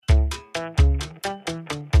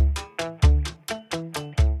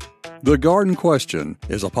The Garden Question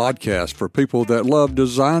is a podcast for people that love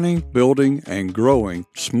designing, building, and growing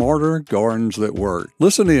smarter gardens that work.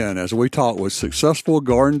 Listen in as we talk with successful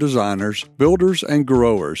garden designers, builders, and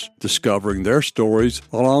growers, discovering their stories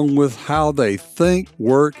along with how they think,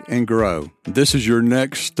 work, and grow. This is your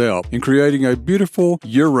next step in creating a beautiful,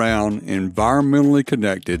 year-round, environmentally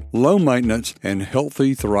connected, low-maintenance, and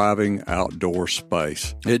healthy, thriving outdoor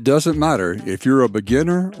space. It doesn't matter if you're a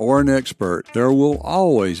beginner or an expert, there will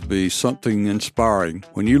always be something inspiring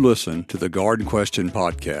when you listen to the Garden Question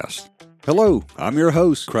podcast. Hello, I'm your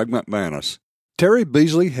host, Craig McManus. Terry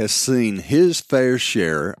Beasley has seen his fair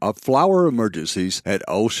share of flower emergencies at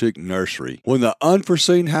Olschick Nursery. When the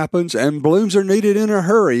unforeseen happens and blooms are needed in a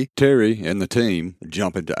hurry, Terry and the team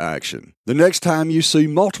jump into action. The next time you see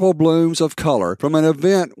multiple blooms of color from an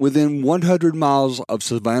event within 100 miles of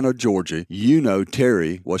Savannah, Georgia, you know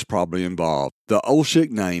Terry was probably involved. The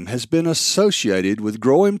Olschick name has been associated with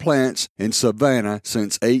growing plants in Savannah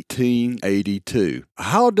since 1882.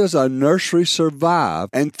 How does a nursery survive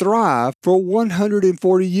and thrive for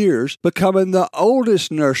 140 years, becoming the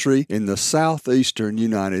oldest nursery in the southeastern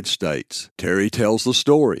United States? Terry tells the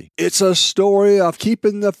story. It's a story of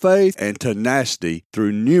keeping the faith and tenacity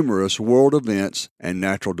through numerous world events and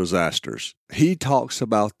natural disasters. He talks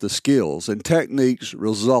about the skills and techniques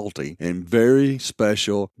resulting in very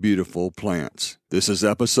special, beautiful plants. This is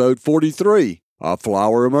episode 43 of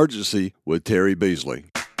Flower Emergency with Terry Beasley.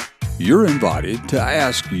 You're invited to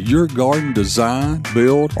ask your garden design,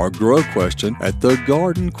 build, or grow question at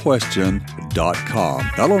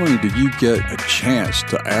thegardenquestion.com. Not only do you get a chance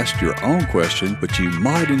to ask your own question, but you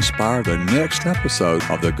might inspire the next episode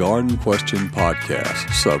of the Garden Question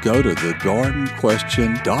podcast. So go to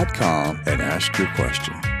thegardenquestion.com and ask your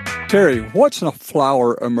question. Terry, what's a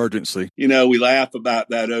flower emergency? You know, we laugh about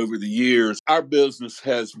that over the years. Our business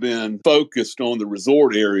has been focused on the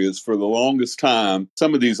resort areas for the longest time.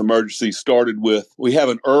 Some of these emergencies started with, we have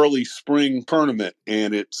an early spring tournament,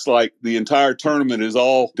 and it's like the entire tournament is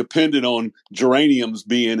all dependent on geraniums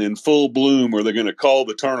being in full bloom, or they're going to call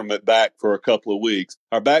the tournament back for a couple of weeks.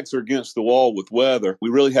 Our backs are against the wall with weather. We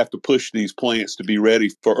really have to push these plants to be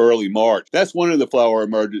ready for early March. That's one of the flower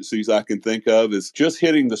emergencies I can think of, is just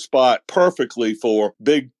hitting the spot perfectly for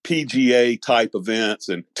big PGA type events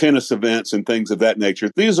and tennis events and things of that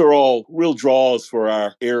nature. These are all real draws for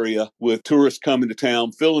our area, with tourists coming to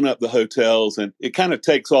town, filling up the hotels, and it kind of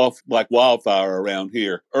takes off like wildfire around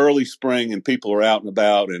here. Early spring and people are out and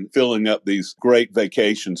about and filling up these great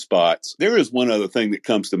vacation spots. There is one other thing that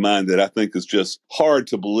comes to mind that I think is just hard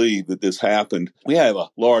to believe that this happened. We have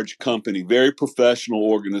a large company, very professional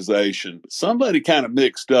organization. Somebody kind of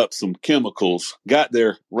mixed up some chemicals, got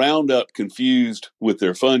their Roundup confused with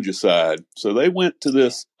their fungicide. So they went to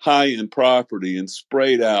this high-end property and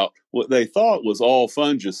sprayed out what they thought was all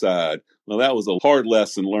fungicide. Well, that was a hard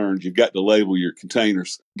lesson learned. You've got to label your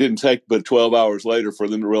containers. Didn't take but 12 hours later for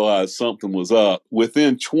them to realize something was up.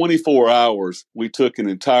 Within 24 hours, we took an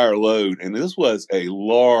entire load, and this was a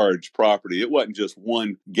large property. It wasn't just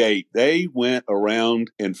one gate. They went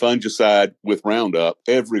around and fungicide with Roundup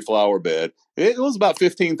every flower bed. It was about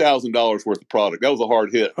 $15,000 worth of product. That was a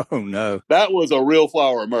hard hit. Oh, no. That was a real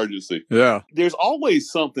flower emergency. Yeah. There's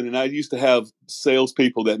always something, and I used to have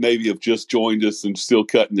salespeople that maybe have just joined us and still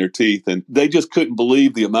cutting their teeth, and they just couldn't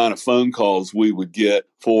believe the amount of phone calls we would get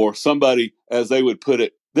for somebody, as they would put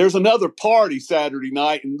it, there's another party Saturday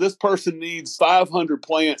night, and this person needs 500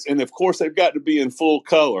 plants, and of course, they've got to be in full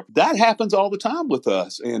color. That happens all the time with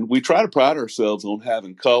us, and we try to pride ourselves on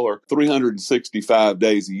having color 365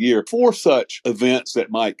 days a year for such events that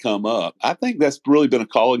might come up. I think that's really been a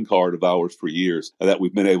calling card of ours for years that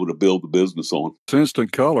we've been able to build the business on. It's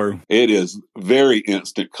instant color. It is very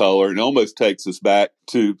instant color. It almost takes us back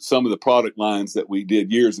to some of the product lines that we did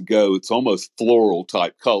years ago. It's almost floral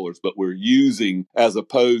type colors, but we're using, as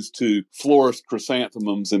opposed to florist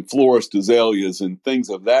chrysanthemums and florist azaleas and things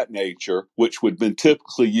of that nature, which would have been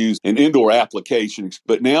typically used in indoor applications,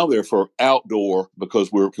 but now they're for outdoor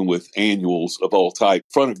because we're working with annuals of all type,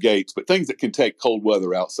 front of gates, but things that can take cold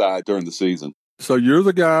weather outside during the season. So you're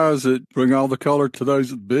the guys that bring all the color to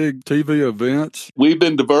those big TV events? We've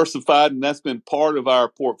been diversified, and that's been part of our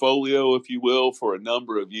portfolio, if you will, for a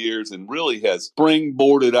number of years, and really has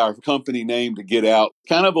springboarded our company name to get out.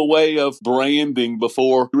 Kind of a way of branding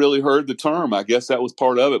before we really heard the term. I guess that was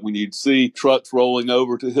part of it. When you'd see trucks rolling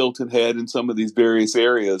over to Hilton Head in some of these various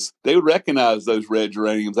areas, they would recognize those red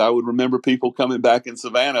geraniums. I would remember people coming back in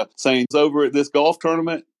Savannah saying, over at this golf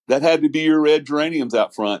tournament, that had to be your red geraniums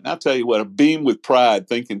out front. And I'll tell you what, a beam with pride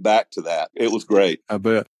thinking back to that. It was great. I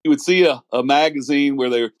bet. You would see a magazine where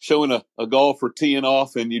they're showing a golfer teeing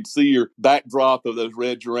off, and you'd see your backdrop of those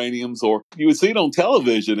red geraniums, or you would see it on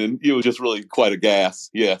television, and it was just really quite a gas.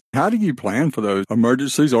 Yeah. How do you plan for those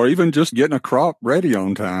emergencies or even just getting a crop ready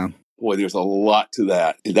on time? Boy, there's a lot to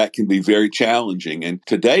that. That can be very challenging. And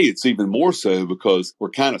today it's even more so because we're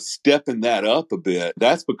kind of stepping that up a bit.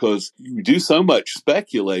 That's because you do so much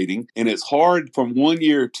speculating, and it's hard from one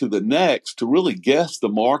year to the next to really guess the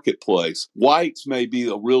marketplace. Whites may be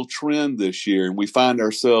a real trend this year, and we find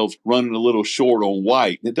ourselves running a little short on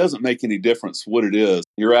white. It doesn't make any difference what it is.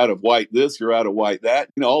 You're out of white this, you're out of white that.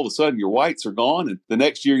 All of a sudden your whites are gone, and the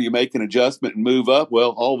next year you make an adjustment and move up.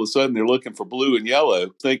 Well, all of a sudden they're looking for blue and yellow.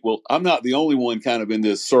 Think, well, I'm not the only one kind of in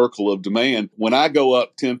this circle of demand. When I go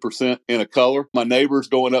up 10% in a color, my neighbor's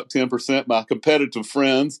going up 10%, my competitive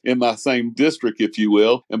friends in my same district, if you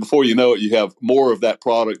will. And before you know it, you have more of that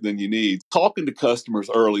product than you need. Talking to customers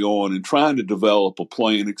early on and trying to develop a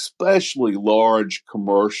plan, especially large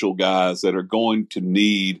commercial guys that are going to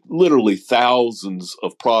need literally thousands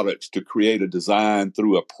of products to create a design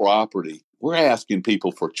through a property. We're asking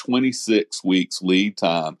people for 26 weeks lead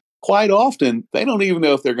time. Quite often, they don't even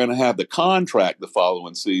know if they're going to have the contract the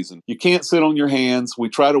following season. You can't sit on your hands. We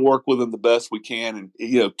try to work with them the best we can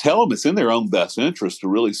and, tell them it's in their own best interest to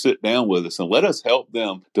really sit down with us and let us help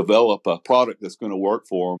them develop a product that's going to work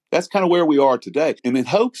for them. That's kind of where we are today. And in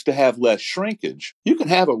hopes to have less shrinkage, you can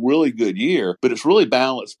have a really good year, but it's really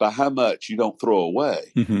balanced by how much you don't throw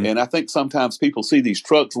away. Mm-hmm. And I think sometimes people see these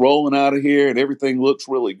trucks rolling out of here and everything looks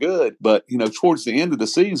really good. But, towards the end of the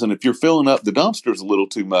season, if you're filling up the dumpsters a little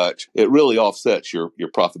too much, it really offsets your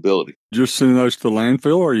profitability. Just sending those to the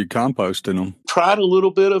landfill, or are you composting them? Tried a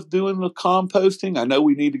little bit of doing the composting. I know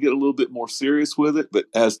we need to get a little bit more serious with it, but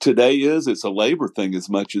as today is, it's a labor thing as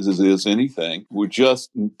much as it is anything. We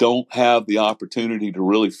just don't have the opportunity to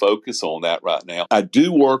really focus on that right now. I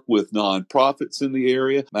do work with nonprofits in the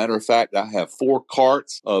area. Matter of fact, I have 4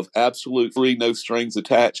 carts of absolute free, no strings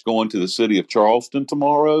attached going to the city of Charleston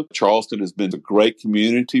tomorrow. Charleston has been a great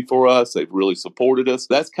community for us. They've really supported us.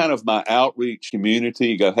 That's kind of my outreach community.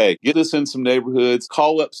 You go, hey, get this in some neighborhoods,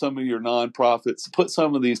 call up some of your nonprofits, put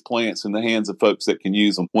some of these plants in the hands of folks that can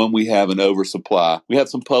use them when we have an oversupply. We have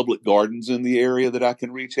some public gardens in the area that I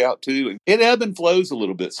can reach out to, and it ebb and flows a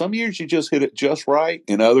little bit. Some years you just hit it just right.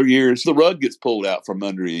 In other years, the rug gets pulled out from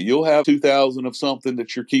under you. You'll have 2,000 of something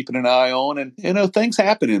that you're keeping an eye on, and things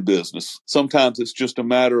happen in business. Sometimes it's just a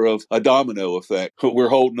matter of a domino effect. We're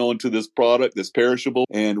holding on to this product that's perishable,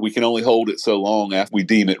 and we can only hold it so long after we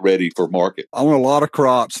deem it ready for market. On a lot of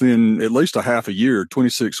crops, then at least a half a year,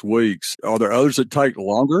 26 weeks. Are there others that take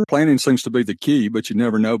longer? Planting seems to be the key, but you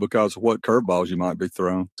never know because of what curveballs you might be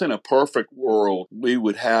thrown. In a perfect world, we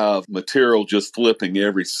would have material just flipping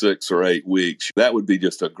every 6 or 8 weeks. That would be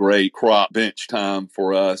just a great crop bench time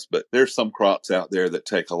for us, but there's some crops out there that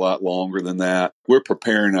take a lot longer than that. We're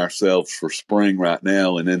preparing ourselves for spring right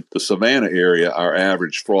now, and in the Savannah area, our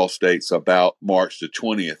average frost date's about March the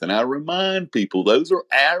 20th. And I remind people, those are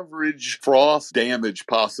average frost damage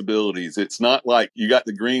possibilities. It's not like you got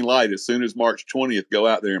the green light as soon as March 20th, go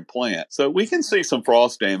out there and plant. So we can see some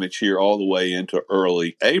frost damage here all the way into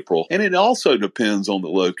early April. And it also depends on the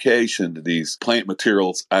location that these plant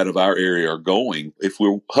materials out of our area are going. If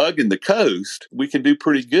we're hugging the coast, we can do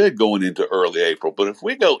pretty good going into early April. But if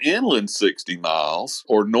we go inland 60 miles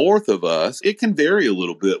or north of us, it can vary a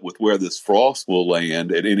little bit with where this frost will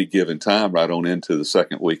land at any given time right on into the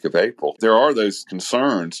second week of April. There are those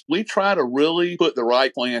concerns. We try to really put the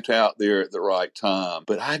right plant out there at the right time,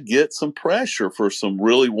 but I get some pressure for some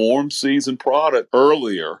really warm season product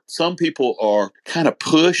earlier. Some people are kind of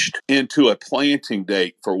pushed into a planting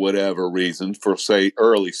date for whatever reason, for say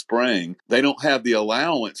early spring. They don't have the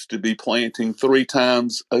allowance to be planting 3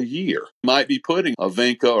 times a year. Might be putting a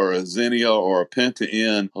Vinca or a Zinnia or a Penta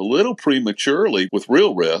in a little prematurely with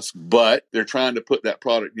real risk, but they're trying to put that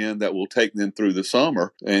product in that will take them through the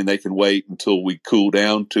summer, and they can wait until we cool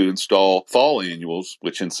down to install fall annuals,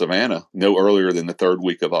 which in Savannah, no earlier than the 3rd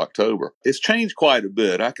week of October. It's changed quite a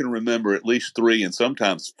bit. I can remember at least 3 and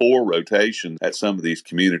sometimes 4 rotations at some of these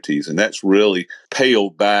communities, and that's really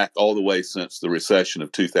paled back all the way since the recession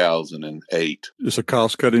of 2008. It's a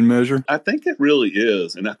cost-cutting measure? I think it really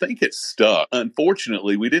is, and I think it's stuck.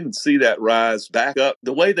 Unfortunately, we didn't see that rise back up.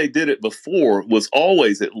 The way they did it before was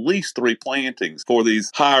always at least 3 plantings for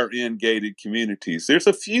these higher-end gated communities. There's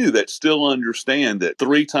a few that still understand that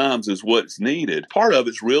 3 times is what's needed. Part of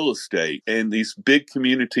it's was real estate and these big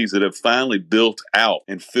communities that have finally built out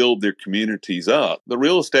and filled their communities up. The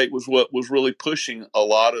real estate was what was really pushing a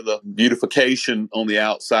lot of the beautification on the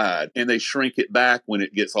outside, and they shrink it back when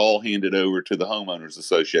it gets all handed over to the homeowners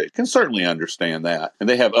association. Can certainly understand that. And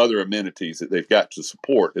they have other amenities that they've got to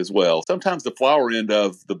support as well. Sometimes the flower end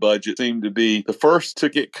of the budget seemed to be the first to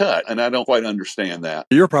get cut, and I don't quite understand that.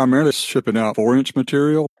 You're primarily shipping out 4-inch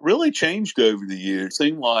material. Really changed over the years. It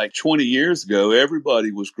seemed like 20 years ago,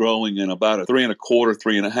 everybody was growing in about a 3 1/4,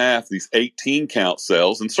 3 1/2, these 18 count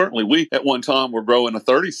cells. And certainly we, at one time, were growing a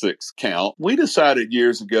 36 count. We decided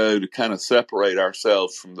years ago to kind of separate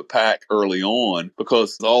ourselves from the pack early on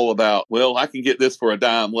because it's all about, well, I can get this for a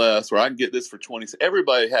dime less, or I can get this for 20.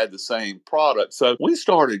 Everybody had the same product. So we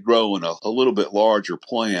started growing a little bit larger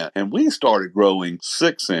plant, and we started growing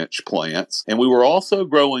 6-inch plants, and we were also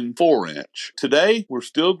growing 4-inch. Today, we're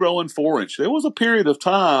still growing 4-inch. There was a period of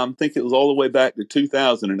time, I think it was all the way back to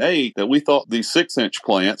 2008, that we thought these 6-inch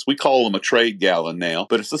plants, we call them a trade gallon now,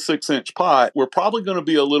 but it's a 6-inch pot, were probably going to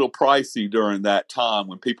be a little pricey during that time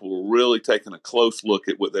when people were really taking a close look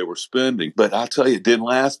at what they were spending. But I tell you, it didn't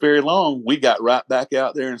last very long. We got right back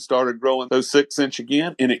out there and started growing those 6-inch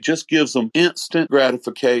again, and it just gives them instant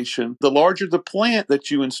gratification. The larger the plant that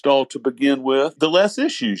you install to begin with, the less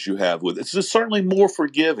issues you have with it. It's just certainly more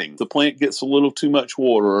forgiving. The plant gets a little too much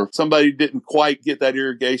water, or somebody didn't quite get that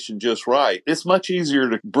irrigation just right. It's much easier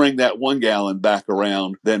to bring that 1 gallon back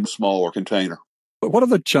around than a smaller container. But what are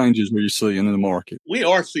the changes we're seeing in the market? We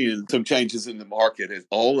are seeing some changes in the market as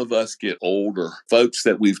all of us get older. Folks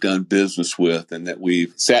that we've done business with and that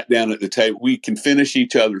we've sat down at the table, we can finish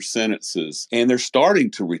each other's sentences, and they're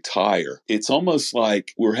starting to retire. It's almost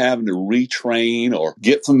like we're having to retrain or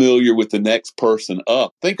get familiar with the next person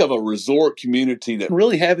up. Think of a resort community that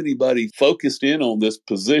really have anybody focused in on this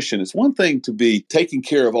position. It's one thing to be taking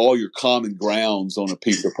care of all your common grounds on a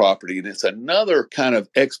piece of property, and it's another kind of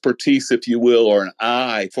expertise, if you will, or an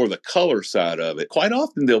eye for the color side of it. Quite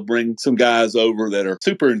often they'll bring some guys over that are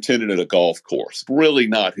superintendent at a golf course. Really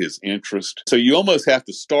not his interest. So you almost have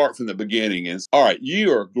to start from the beginning and, all right,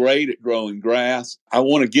 you are great at growing grass. I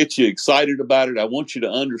want to get you excited about it. I want you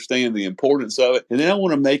to understand the importance of it. And then I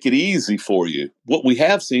want to make it easy for you. What we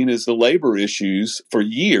have seen is the labor issues for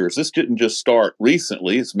years. This didn't just start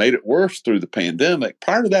recently. It's made it worse through the pandemic.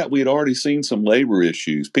 Prior to that, we had already seen some labor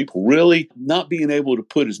issues. People really not being able to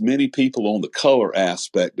put as many people on the color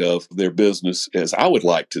aspect of their business as I would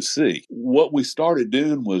like to see. What we started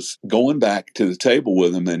doing was going back to the table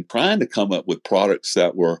with them and trying to come up with products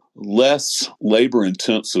that were less labor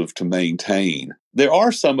intensive to maintain. There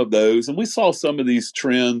are some of those, and we saw some of these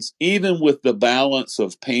trends even with the balance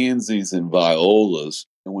of pansies and violas.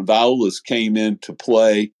 And when violas came into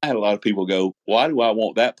play, I had a lot of people go, why do I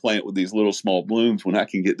want that plant with these little small blooms when I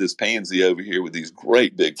can get this pansy over here with these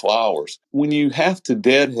great big flowers? When you have to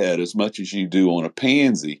deadhead as much as you do on a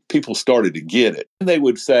pansy, people started to get it. And they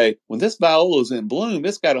would say, when this viola's in bloom,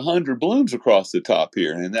 it's got 100 blooms across the top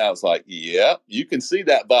here. And I was like, yep, you can see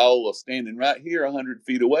that viola standing right here 100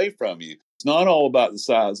 feet away from you. It's not all about the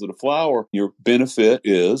size of the flower. Your benefit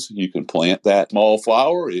is you can plant that small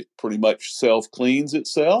flower. It pretty much self-cleans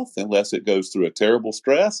itself unless it goes through a terrible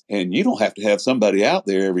stress. And you don't have to have somebody out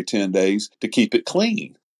there every 10 days to keep it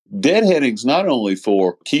clean. Deadheading's not only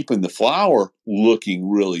for keeping the flower looking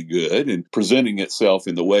really good and presenting itself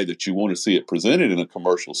in the way that you want to see it presented in a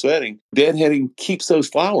commercial setting. Deadheading keeps those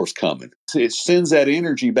flowers coming. It sends that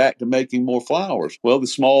energy back to making more flowers. Well, the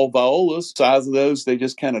small violas, size of those, they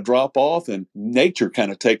just kind of drop off and nature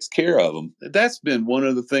kind of takes care of them. That's been one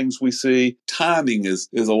of the things we see. Timing is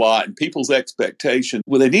a lot, and people's expectation.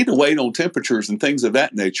 Well, they need to wait on temperatures and things of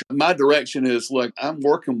that nature. My direction is, look, I'm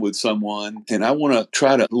working with someone and I want to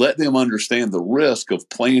try to let them understand the risk of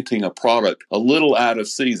planting a product a little out of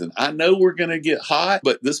season. I know we're going to get hot,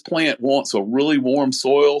 but this plant wants a really warm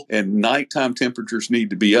soil and nighttime temperatures need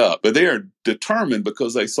to be up. But they are determined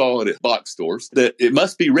because they saw it at box stores that it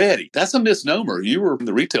must be ready. That's a misnomer. You were in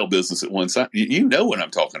the retail business at one time. You know what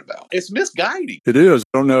I'm talking about. It's misguiding. It is.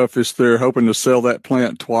 I don't know if it's they're hoping to sell that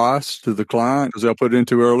plant twice to the client because they'll put it in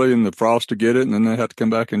too early and the frost to get it, and then they have to come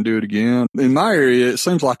back and do it again. In my area, it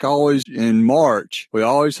seems like always in March, we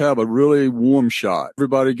always have a really warm shot.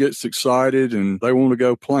 Everybody gets excited and they want to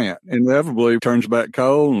go plant. Inevitably, it turns back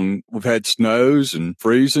cold, and we've had snows and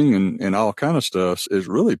freezing and all kind of stuff. It's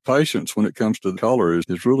really patience when it comes to the color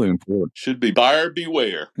is really important. Should be buyer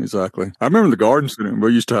beware. Exactly. I remember the garden center,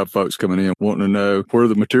 we used to have folks coming in wanting to know where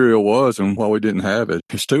the material was and why we didn't have it.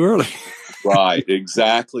 It's too early. Right,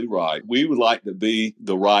 exactly right. We would like to be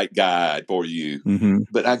the right guide for you. Mm-hmm.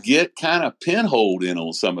 But I get kind of pinholed in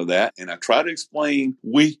on some of that, and I try to explain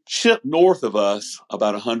we ship north of us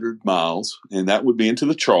about 100 miles, and that would be into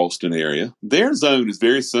the Charleston area. Their zone is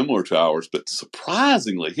very similar to ours, but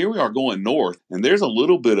surprisingly, here we are going north, and there's a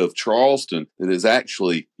little bit of Charleston that is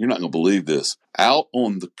actually, you're not going to believe this, out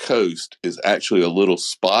on the coast is actually a little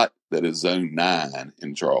spot that is zone 9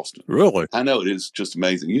 in Charleston. Really? I know, it is just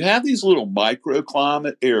amazing. You have these little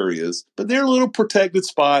microclimate areas, but they're little protected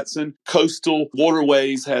spots, and coastal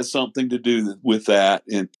waterways has something to do with that.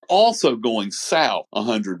 And also going south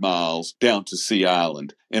 100 miles down to Sea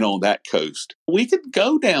Island and on that coast. We could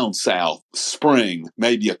go down south spring,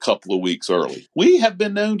 maybe a couple of weeks early. We have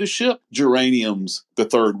been known to ship geraniums the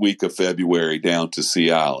third week of February down to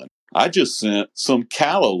Sea Island. I just sent some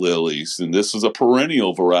calla lilies, and this is a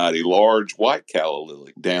perennial variety, large white calla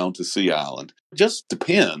lily, down to Sea Island. Just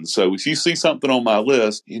depends. So if you see something on my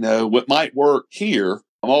list, what might work here,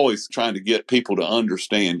 I'm always trying to get people to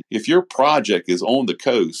understand if your project is on the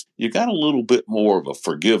coast, you got a little bit more of a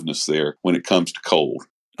forgiveness there when it comes to cold.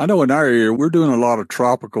 I know in our area, we're doing a lot of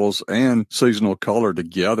tropicals and seasonal color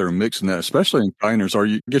together, mixing that, especially in painters.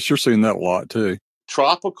 I guess you're seeing that a lot too.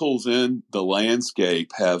 Tropicals in the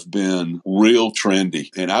landscape have been real trendy,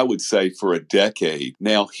 and I would say for a decade.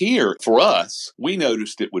 Now here, for us, we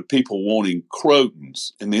noticed it with people wanting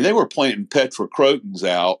crotons. I mean, they were planting petrocrotons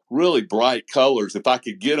out, really bright colors, if I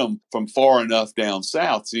could get them from far enough down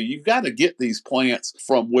south. So you've got to get these plants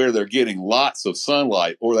from where they're getting lots of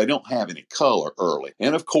sunlight or they don't have any color early.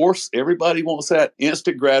 And of course, everybody wants that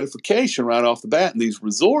instant gratification right off the bat in these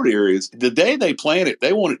resort areas. The day they plant it,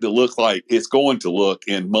 they want it to look like it's going to look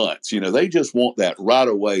in months. They just want that right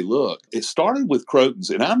away look. It started with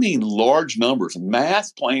crotons, and I mean large numbers,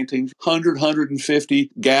 mass planting, 100,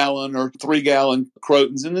 150 gallon or 3 gallon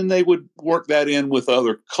crotons, and then they would work that in with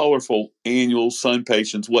other colorful annuals, sun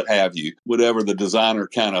patients, what have you, whatever the designer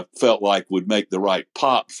kind of felt like would make the right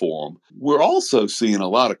pop for them. We're also seeing a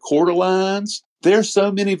lot of cordyline. There's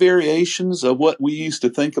so many variations of what we used to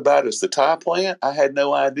think about as the Thai plant. I had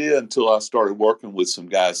no idea until I started working with some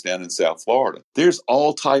guys down in South Florida. There's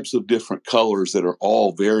all types of different colors that are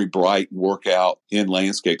all very bright and work out in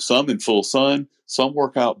landscape. Some in full sun, some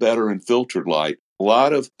work out better in filtered light. A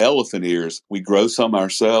lot of elephant ears. We grow some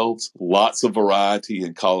ourselves. Lots of variety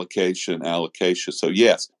in colocation and alocasia. So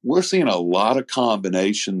yes, we're seeing a lot of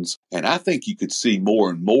combinations, and I think you could see more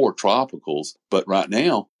and more tropicals. But right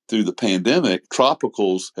now, through the pandemic,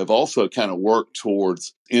 tropicals have also kind of worked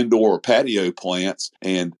towards indoor or patio plants,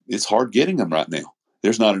 and it's hard getting them right now.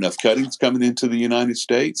 There's not enough cuttings coming into the United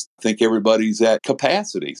States. I think everybody's at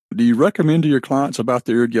capacity. Do you recommend to your clients about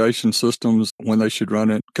the irrigation systems when they should run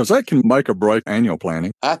it? Because that can make or break annual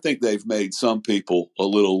planting. I think they've made some people a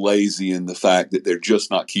little lazy in the fact that they're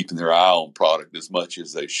just not keeping their eye on product as much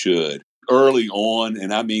as they should. Early on,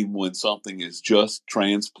 and I mean when something is just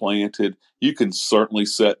transplanted, you can certainly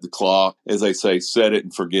set the clock, as they say, set it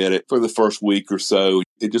and forget it for the first week or so.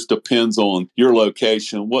 It just depends on your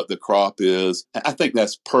location, what the crop is. I think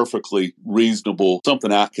that's perfectly reasonable,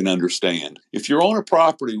 something I can understand. If you're on a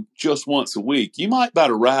property just once a week, you might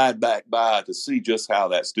better ride back by to see just how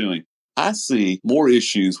that's doing. I see more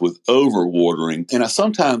issues with overwatering, and I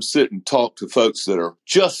sometimes sit and talk to folks that are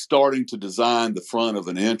just starting to design the front of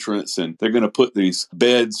an entrance, and they're going to put these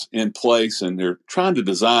beds in place, and they're trying to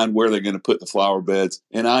design where they're going to put the flower beds.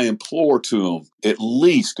 And I implore to them, at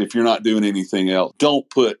least if you're not doing anything else, don't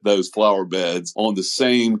put those flower beds on the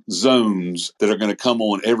same zones that are going to come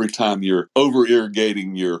on every time you're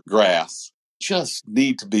over-irrigating your grass. Just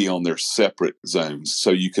need to be on their separate zones so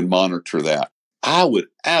you can monitor that. I would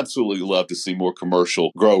absolutely love to see more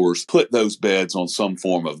commercial growers put those beds on some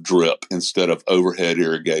form of drip instead of overhead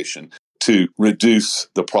irrigation to reduce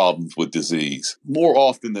the problems with disease. More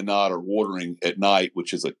often than not are watering at night,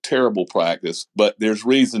 which is a terrible practice, but there's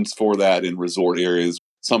reasons for that in resort areas.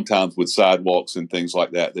 Sometimes with sidewalks and things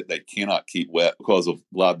like that they cannot keep wet because of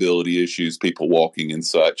liability issues, people walking and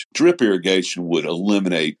such. Drip irrigation would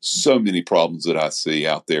eliminate so many problems that I see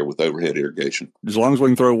out there with overhead irrigation. As long as we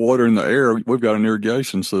can throw water in the air, we've got an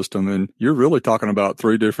irrigation system. And you're really talking about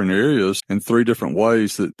 3 different areas and 3 different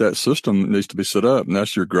ways that system needs to be set up. And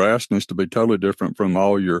that's your grass needs to be totally different from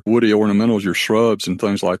all your woody ornamentals, your shrubs and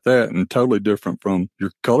things like that, and totally different from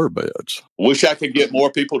your color beds. Wish I could get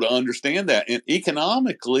more people to understand that. And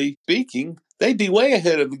economically speaking, they'd be way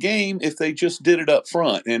ahead of the game if they just did it up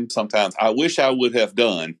front. And sometimes I wish I would have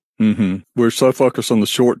done. Mm-hmm. We're so focused on the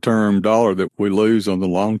short-term dollar that we lose on the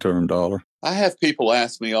long-term dollar. I have people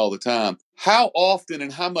ask me all the time, how often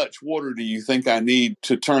and how much water do you think I need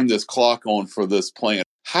to turn this clock on for this plant?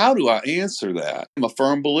 How do I answer that? I'm a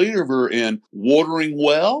firm believer in watering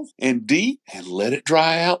well and deep and let it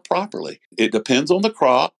dry out properly. It depends on the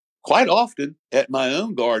crop. Quite often at my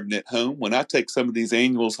own garden at home, when I take some of these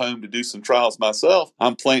annuals home to do some trials myself,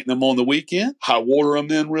 I'm planting them on the weekend. I water them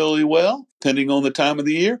in really well, depending on the time of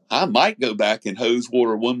the year. I might go back and hose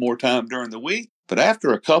water one more time during the week. But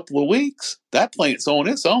after a couple of weeks, that plant's on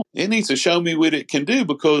its own. It needs to show me what it can do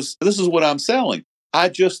because this is what I'm selling. I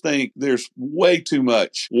just think there's way too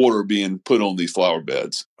much water being put on these flower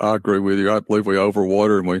beds. I agree with you. I believe we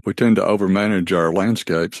overwater and we tend to overmanage our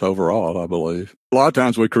landscapes overall, I believe. A lot of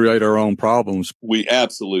times we create our own problems. We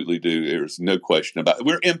absolutely do. There's no question about it.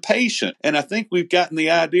 We're impatient. And I think we've gotten the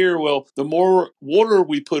idea, well, the more water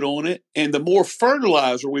we put on it and the more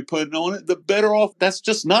fertilizer we put on it, the better off. That's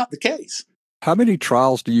just not the case. How many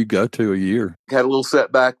trials do you go to a year? Had a little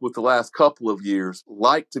setback with the last couple of years.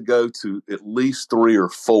 Like to go to at least 3 or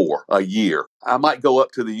 4 a year. I might go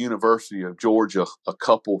up to the University of Georgia a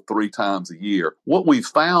couple, 3 times a year. What we've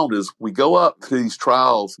found is we go up to these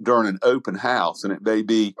trials during an open house, and it may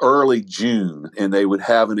be early June, and they would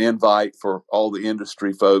have an invite for all the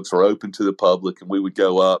industry folks or open to the public, and we would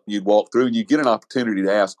go up. You'd walk through, and you get an opportunity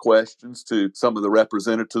to ask questions to some of the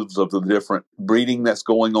representatives of the different breeding that's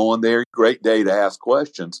going on there. Great day to ask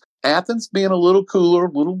questions. Athens being a little cooler,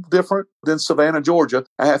 a little different than Savannah, Georgia,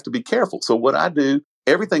 I have to be careful. So what I do,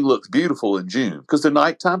 everything looks beautiful in June because the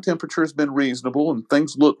nighttime temperature has been reasonable and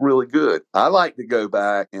things look really good. I like to go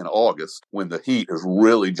back in August when the heat has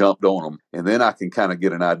really jumped on them, and then I can kind of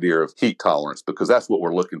get an idea of heat tolerance because that's what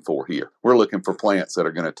we're looking for here. We're looking for plants that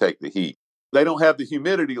are going to take the heat. They don't have the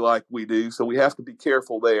humidity like we do, so we have to be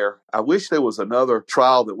careful there. I wish there was another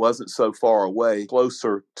trial that wasn't so far away,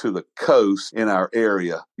 closer to the coast in our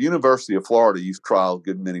area. University of Florida used to trial a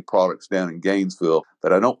good many products down in Gainesville,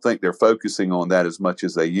 but I don't think they're focusing on that as much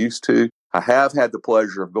as they used to. I have had the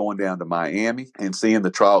pleasure of going down to Miami and seeing the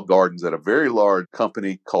trial gardens at a very large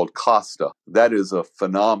company called Costa. That is a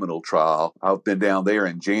phenomenal trial. I've been down there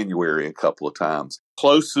in January a couple of times.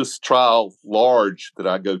 Closest trial large that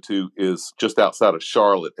I go to is just outside of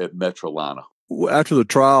Charlotte at Metrolina. After the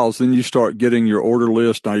trials, then you start getting your order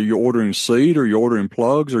list. Now, are you ordering seed or you're ordering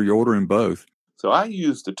plugs or you're ordering both? So I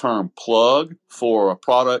use the term plug for a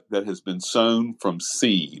product that has been sown from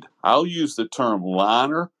seed. I'll use the term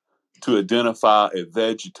liner to identify a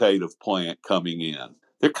vegetative plant coming in.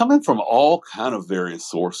 They're coming from all kind of various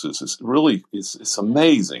sources. It's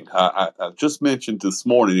amazing. I just mentioned this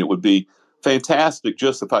morning it would be fantastic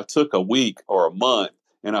just if I took a week or a month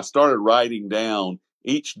and I started writing down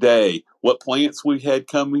each day what plants we had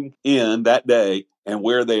coming in that day and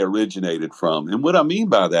where they originated from. And what I mean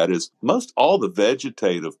by that is most all the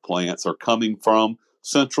vegetative plants are coming from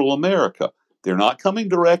Central America. They're not coming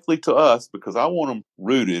directly to us because I want them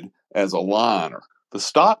rooted as a liner. The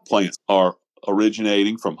stock plants are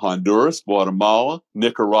originating from Honduras, Guatemala,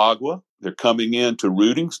 Nicaragua. They're coming into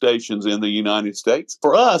rooting stations in the United States.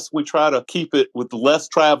 For us, we try to keep it with the less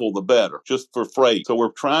travel, the better, just for freight. So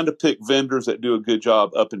we're trying to pick vendors that do a good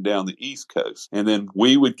job up and down the East Coast. And then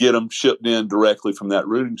we would get them shipped in directly from that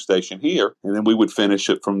rooting station here, and then we would finish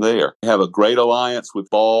it from there. We have a great alliance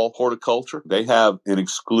with Ball Horticulture. They have an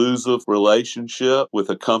exclusive relationship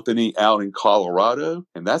with a company out in Colorado,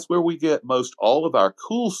 and that's where we get most all of our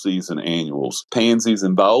cool season annuals, pansies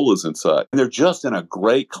and violas and such. And they're just in a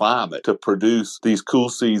great climate to produce these cool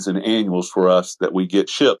season annuals for us that we get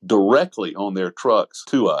shipped directly on their trucks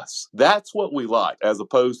to us. That's what we like, as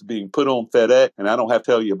opposed to being put on FedEx. And I don't have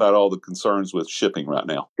to tell you about all the concerns with shipping right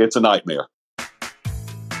now. It's a nightmare.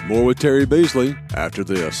 More with Terry Beasley after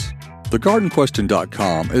this.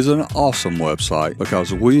 TheGardenQuestion.com is an awesome website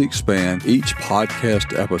because we expand each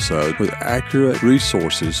podcast episode with accurate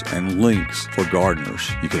resources and links for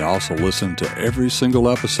gardeners. You can also listen to every single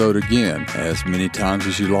episode again as many times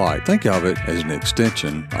as you like. Think of it as an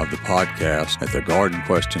extension of the podcast at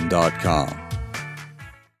TheGardenQuestion.com.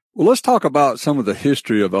 Well, let's talk about some of the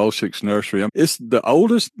history of Olschick's Nursery. It's the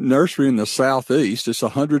oldest nursery in the Southeast. It's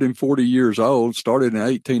 140 years old, started in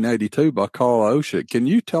 1882 by Carl Olschick. Can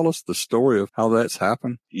you tell us the story of how that's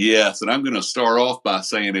happened? Yes, and I'm going to start off by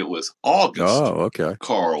saying it was August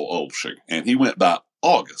Carl Olschick, and he went by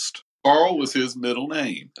August. Carl was his middle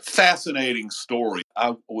name. Fascinating story.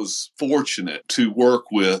 I was fortunate to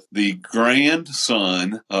work with the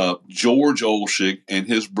grandson of George Olschick and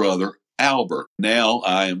his brother, Albert. Now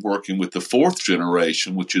I am working with the 4th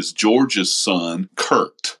generation, which is George's son,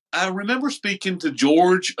 Kurt. I remember speaking to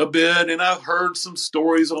George a bit, and I've heard some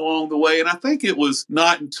stories along the way. And I think it was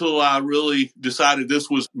not until I really decided this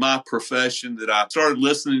was my profession that I started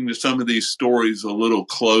listening to some of these stories a little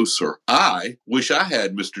closer. I wish I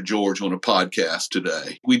had Mr. George on a podcast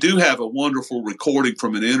today. We do have a wonderful recording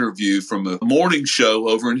from an interview from a morning show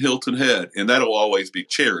over in Hilton Head, and that'll always be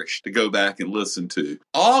cherished to go back and listen to.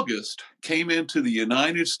 August came into the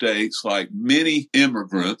United States like many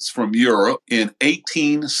immigrants from Europe in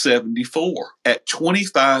 1874 at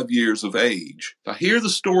 25 years of age. If I hear the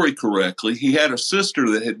story correctly, he had a sister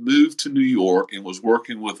that had moved to New York and was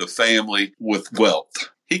working with a family with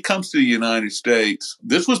wealth. He comes to the United States.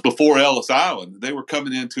 This was before Ellis Island. They were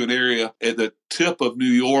coming into an area at the tip of New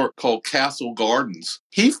York called Castle Gardens.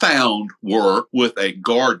 He found work with a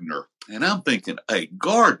gardener. And I'm thinking, a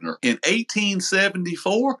gardener in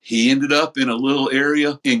 1874, he ended up in a little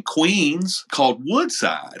area in Queens called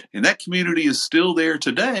Woodside. And that community is still there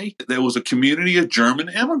today. There was a community of German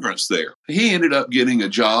immigrants there. He ended up getting a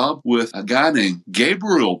job with a guy named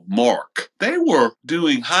Gabriel Mark. They were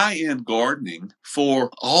doing high-end gardening for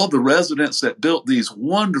all the residents that built these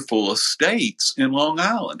wonderful estates in Long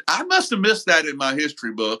Island. I must have missed that in my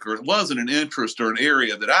history book, or it wasn't an interest or an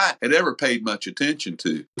area that I had ever paid much attention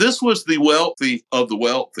to. This was the wealthy of the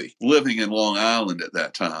wealthy living in Long Island at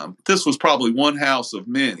that time. This was probably one house of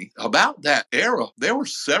many. About that era, there were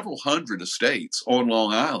several hundred estates on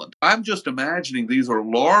Long Island. I'm just imagining these are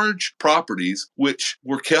large properties which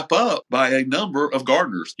were kept up by a number of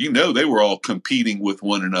gardeners. You know, they were all competing with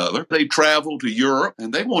one another. They traveled to Europe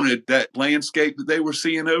and they wanted that landscape that they were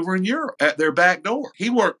seeing over in Europe at their back door. He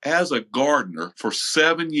worked as a gardener for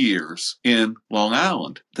 7 years in Long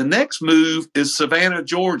Island. The next move is Savannah,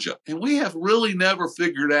 Georgia. And we have really never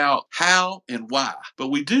figured out how and why. But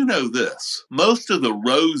we do know this. Most of the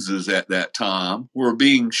roses at that time were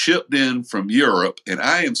being shipped in from Europe. And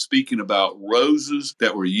I am speaking about roses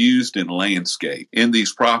that were used in landscape in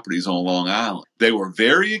these properties on Long Island. They were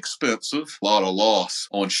very expensive, a lot of loss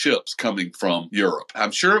on ships coming from Europe.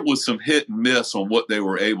 I'm sure it was some hit and miss on what they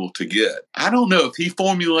were able to get. I don't know if he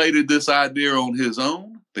formulated this idea on his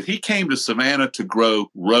own, but he came to Savannah to grow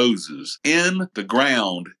roses in the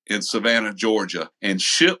ground in Savannah, Georgia, and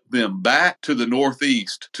shipped them back to the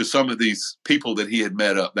Northeast to some of these people that he had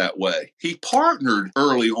met up that way. He partnered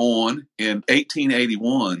early on in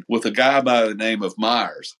 1881 with a guy by the name of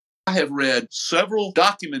Myers. I have read several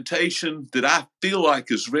documentation that I feel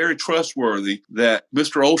like is very trustworthy that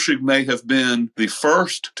Mr. Olshig may have been the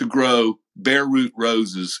first to grow bare root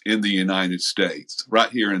roses in the United States, right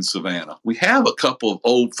here in Savannah. We have a couple of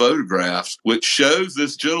old photographs which shows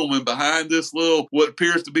this gentleman behind this little, what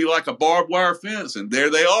appears to be like a barbed wire fence, and there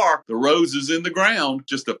they are, the roses in the ground.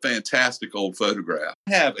 Just a fantastic old photograph.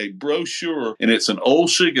 I have a brochure, and it's an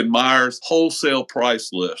Olshig and Myers wholesale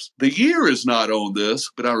price list. The year is not on this,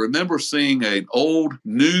 but I remember seeing an old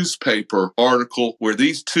newspaper article where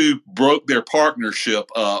these two broke their partnership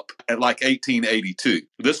up at like 1882.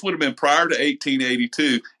 This would have been prior to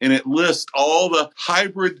 1882, and it lists all the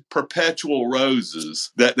hybrid perpetual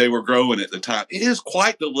roses that they were growing at the time. It is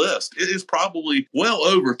quite the list. It is probably well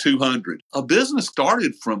over 200. A business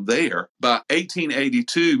started from there. By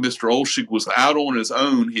 1882, Mr. Olshig was out on his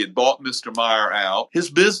own. He had bought Mr. Meyer out.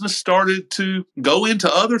 His business started to go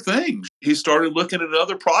into other things. He started looking at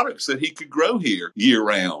other products that he could grow here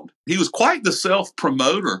year-round. He was quite the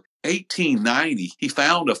self-promoter. 1890, he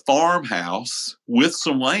found a farmhouse with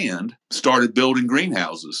some land, started building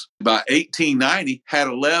greenhouses. By 1890, had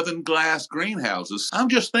 11 glass greenhouses. I'm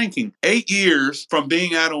just thinking, 8 years from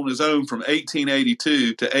being out on his own from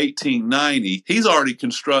 1882 to 1890, he's already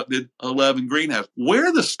constructed 11 greenhouses.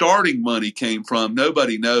 Where the starting money came from,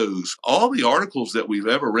 nobody knows. All the articles that we've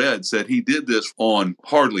ever read said he did this on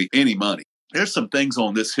hardly any money. There's some things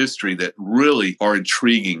on this history that really are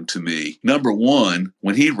intriguing to me. Number one,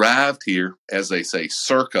 when he arrived here, as they say,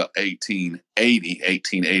 circa 1880,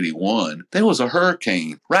 1881, there was a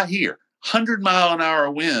hurricane right here.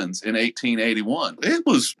 100-mile-an-hour winds in 1881. It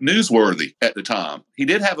was newsworthy at the time. He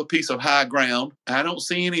did have a piece of high ground. I don't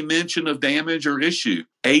see any mention of damage or issue.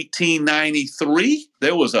 1893,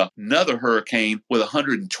 there was another hurricane with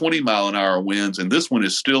 120-mile-an-hour winds, and this one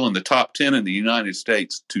is still in the top 10 in the United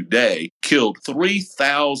States today. Killed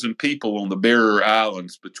 3,000 people on the Barrier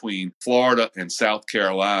Islands between Florida and South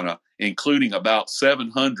Carolina, including about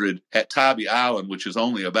 700 at Tybee Island, which is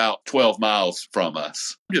only about 12 miles from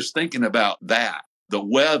us. I'm just thinking about that. The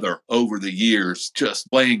weather over the years just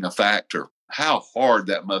playing a factor. How hard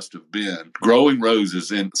that must have been growing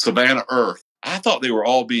roses in Savannah earth. I thought they were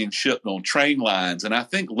all being shipped on train lines, and I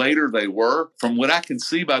think later they were. From what I can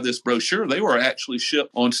see by this brochure, they were actually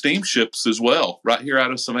shipped on steamships as well, right here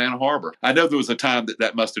out of Savannah Harbor. I know there was a time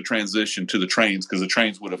that must have transitioned to the trains because the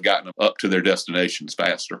trains would have gotten them up to their destinations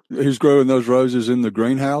faster. Who's growing those roses in the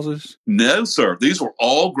greenhouses? No, sir. These were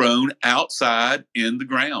all grown outside in the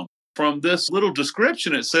ground. From this little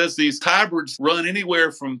description, it says these hybrids run anywhere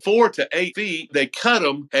from 4 to 8 feet. They cut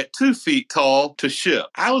them at 2 feet tall to ship.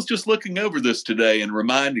 I was just looking over this today and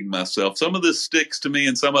reminding myself, some of this sticks to me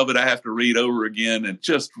and some of it I have to read over again and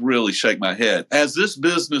just really shake my head. As this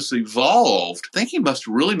business evolved, I think he must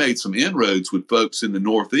have really made some inroads with folks in the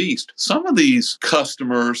Northeast. Some of these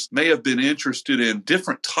customers may have been interested in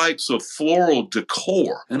different types of floral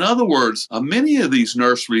decor. In other words, many of these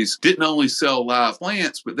nurseries didn't only sell live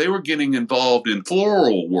plants, but they were getting involved in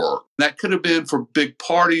floral work. That could have been for big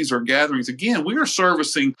parties or gatherings. Again, we are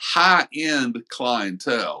servicing high-end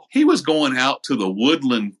clientele. He was going out to the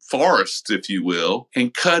woodland forests, if you will,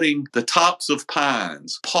 and cutting the tops of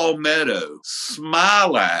pines, palmetto,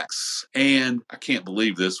 smilax, and I can't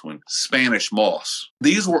believe this one, Spanish moss.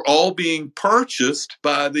 These were all being purchased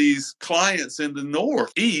by these clients in the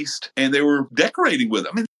Northeast, and they were decorating with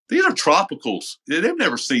them. I mean, these are tropicals. They've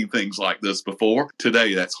never seen things like this before.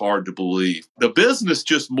 Today, that's hard to believe. The business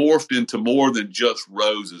just morphed into more than just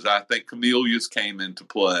roses. I think camellias came into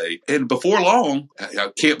play. And before long,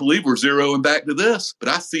 I can't believe we're zeroing back to this, but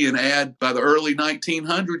I see an ad by the early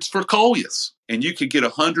 1900s for coleus. And you could get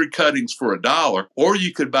 100 cuttings for $1, or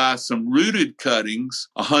you could buy some rooted cuttings,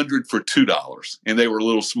 100 for $2. And they were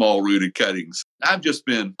little small rooted cuttings. I've just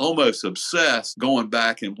been almost obsessed going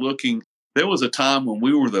back and looking. There was a time when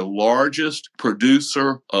we were the largest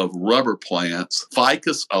producer of rubber plants,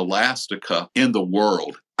 Ficus elastica, in the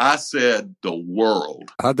world. I said the world.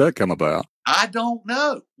 How'd that come about? I don't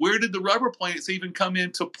know. Where did the rubber plants even come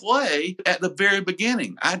into play at the very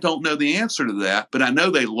beginning? I don't know the answer to that, but I know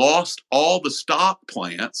they lost all the stock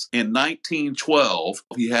plants in 1912.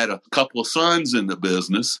 He had a couple of sons in the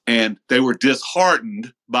business, and they were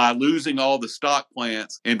disheartened by losing all the stock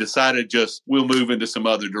plants and decided just, we'll move into some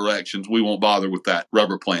other directions. We won't bother with that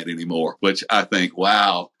rubber plant anymore, which I think,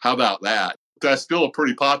 wow, how about that? That's still a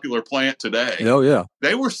pretty popular plant today. Oh, yeah.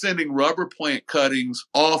 They were sending rubber plant cuttings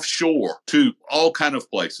offshore to all kind of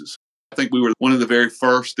places. I think we were one of the very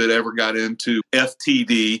first that ever got into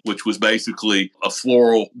FTD, which was basically a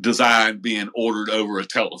floral design being ordered over a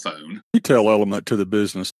telephone. Retail element to the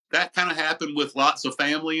business. That kind of happened with lots of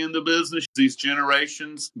family in the business. These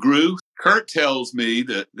generations grew. Kurt tells me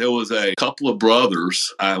that there was a couple of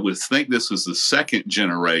brothers. I would think this was the second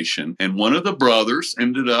generation. And one of the brothers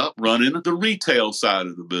ended up running the retail side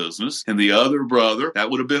of the business. And the other brother,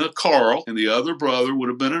 that would have been a Carl. And the other brother would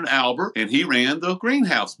have been an Albert. And he ran the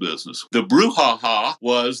greenhouse business. The brouhaha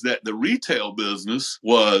was that the retail business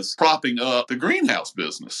was propping up the greenhouse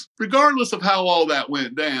business. Regardless of how all that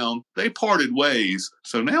went down, they parted ways.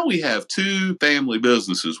 So now we have two family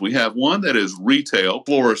businesses. We have one that is retail,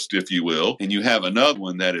 florist, if you will, and you have another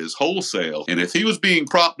one that is wholesale. And if he was being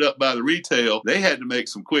propped up by the retail, they had to make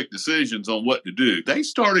some quick decisions on what to do. They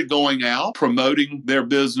started going out, promoting their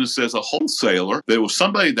business as a wholesaler. There was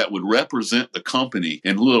somebody that would represent the company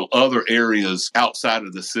in little other areas outside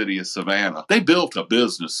of the city of Savannah. They built a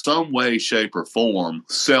business, some way, shape, or form,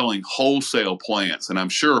 selling wholesale plants. And I'm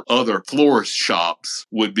sure other florist shops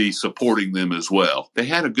would be supporting them as well. They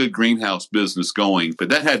had a good greenhouse business going, but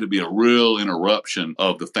that had to be a real interruption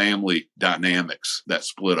of the family dynamics that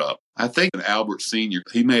split up. I think Albert Sr.,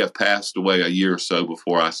 he may have passed away a year or so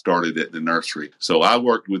before I started at the nursery. So I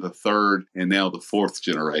worked with a third and now the fourth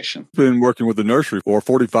generation. Been working with the nursery for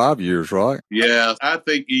 45 years, right? Yeah, I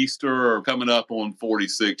think Easter or coming up on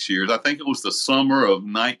 46 years. I think it was the summer of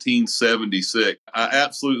 1976. I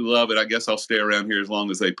absolutely love it. I guess I'll stay around here as long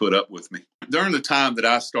as they put up with me. During the time that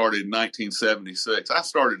I started in 1976, I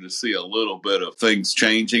started to see a little bit of things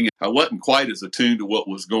changing. I wasn't quite as attuned to what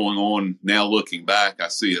was going on. Now looking back, I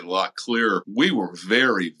see it a lot clearer. We were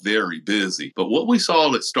very, very busy. But what we saw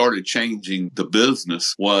that started changing the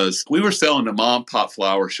business was we were selling to mom and pop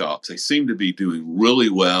flower shops. They seemed to be doing really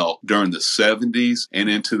well during the 70s and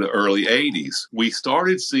into the early 80s. We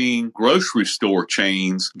started seeing grocery store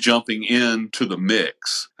chains jumping into the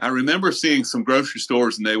mix. I remember seeing some grocery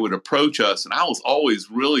stores and they would approach us business. And I was always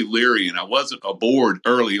really leery, and I wasn't aboard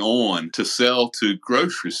early on to sell to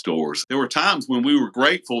grocery stores. There were times when we were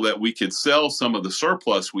grateful that we could sell some of the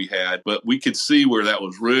surplus we had, but we could see where that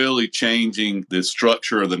was really changing the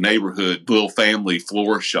structure of the neighborhood little family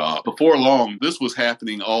floor shop. Before long, this was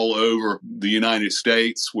happening all over the United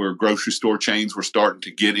States, where grocery store chains were starting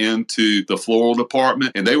to get into the floral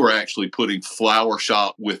department, and they were actually putting flower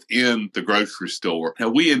shop within the grocery store. Now,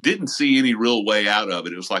 we didn't see any real way out of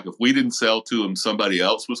it. It was like if we didn't sell to them, somebody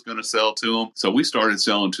else was going to sell to them. So we started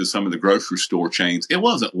selling to some of the grocery store chains. It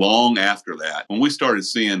wasn't long after that when we started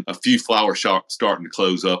seeing a few flower shops starting to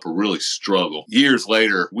close up or really struggle. Years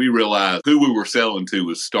later, we realized who we were selling to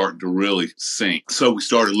was starting to really sink. So we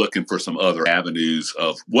started looking for some other avenues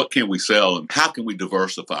of what can we sell and how can we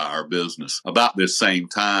diversify our business. About this same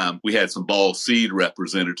time, we had some Ball Seed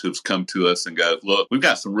representatives come to us and go, look, we've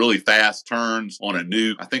got some really fast turns on a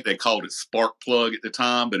new, I think they called it spark plug at the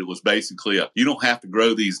time, but it was basically you don't have to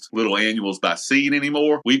grow these little annuals by seed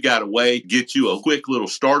anymore. We've got a way to get you a quick little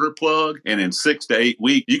starter plug, and in 6 to 8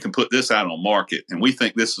 weeks, you can put this out on market. And we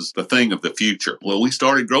think this is the thing of the future. Well, we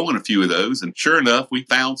started growing a few of those, and sure enough, we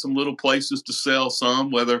found some little places to sell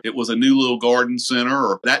some, whether it was a new little garden center,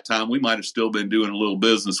 or that time we might have still been doing a little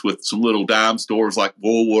business with some little dime stores like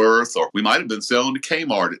Woolworth, or we might have been selling to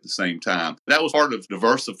Kmart at the same time. That was part of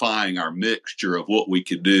diversifying our mixture of what we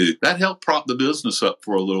could do. That helped prop the business up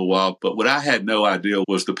for a little while, but what I had no idea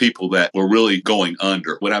was the people that were really going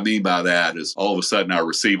under. What I mean by that is all of a sudden our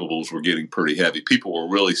receivables were getting pretty heavy. People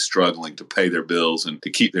were really struggling to pay their bills and to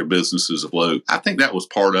keep their businesses afloat. I think that was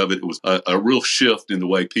part of it. It was a real shift in the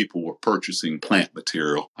way people were purchasing plant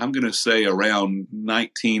material. I'm going to say around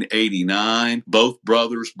 1989, both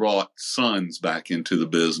brothers brought sons back into the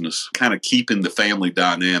business, kind of keeping the family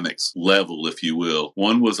dynamics level, if you will.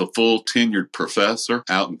 One was a full tenured professor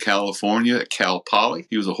out in California at Cal Poly.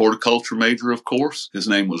 He was a horticulture major, of course. His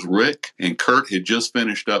name was Rick, and Kurt had just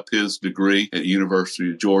finished up his degree at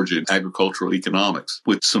University of Georgia in agricultural economics.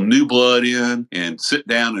 With some new blood in and sit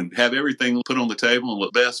down and have everything put on the table and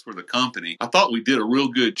look best for the company, I thought we did a real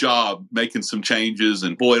good job making some changes,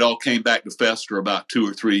 and boy, it all came back to fester about 2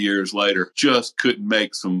 or 3 years later. Just couldn't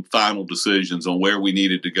make some final decisions on where we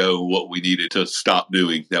needed to go and what we needed to stop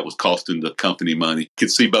doing that was costing the company money.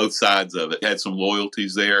 Could see both sides of it. Had some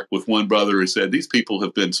loyalties there. With one brother who said, these people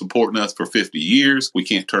have been supporting us for 50 years. We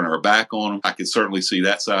can't turn our back on them. I could certainly see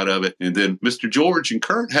that side of it. And then Mr. George and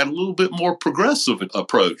Kurt had a little bit more progressive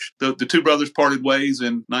approach. The two brothers parted ways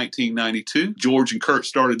in 1992. George and Kurt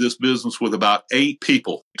started this business with about 8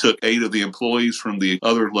 people. Took 8 of the employees from the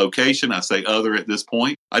other location. I say other at this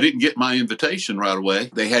point. I didn't get my invitation right away.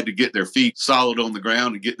 They had to get their feet solid on the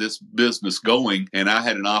ground and get this business going. And I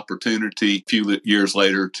had an opportunity a few years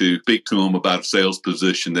later to speak to them about a sales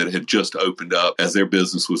position that had just opened up as their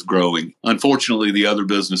business was growing. Unfortunately, the other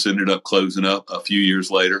business ended up closing up a few years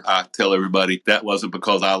later. I tell everybody that wasn't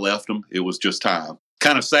because I left them. It was just time.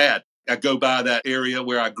 Kind of sad. I go by that area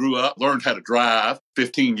where I grew up, learned how to drive,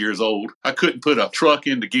 15 years old. I couldn't put a truck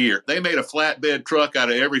into gear. They made a flatbed truck out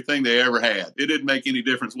of everything they ever had. It didn't make any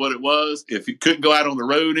difference what it was. If you couldn't go out on the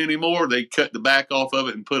road anymore, they cut the back off of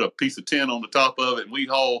it and put a piece of tin on the top of it. And we'd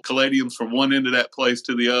haul caladiums from one end of that place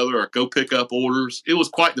to the other or go pick up orders. It was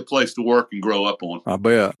quite the place to work and grow up on. I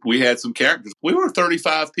bet. We had some characters. We were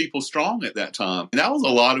 35 people strong at that time. And that was a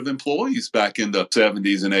lot of employees back in the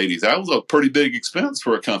 70s and 80s. That was a pretty big expense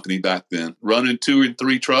for a company back then, running 2 and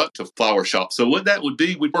 3 trucks to flower shops. So what that would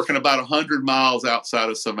be, we'd working about 100 miles outside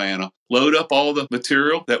of Savannah, load up all the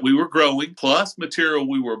material that we were growing, plus material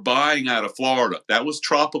we were buying out of Florida. That was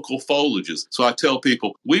tropical foliages. So I tell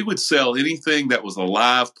people, we would sell anything that was a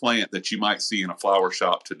live plant that you might see in a flower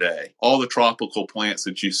shop today. All the tropical plants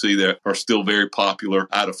that you see there are still very popular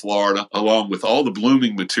out of Florida, along with all the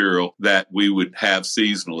blooming material that we would have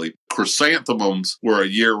seasonally. Chrysanthemums were a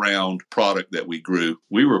year-round product that we grew.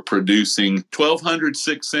 We were producing 1,200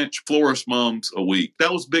 6-inch florist mums a week.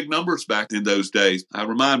 That was big numbers back in those days. I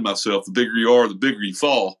remind myself, the bigger you are, the bigger you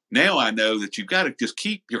fall. Now I know that you've got to just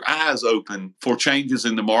keep your eyes open for changes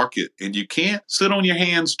in the market, and you can't sit on your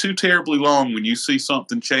hands too terribly long when you see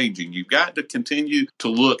something changing. You've got to continue to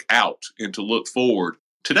look out and to look forward.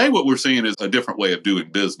 Today, what we're seeing is a different way of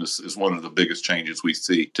doing business is one of the biggest changes we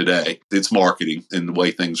see today. It's marketing and the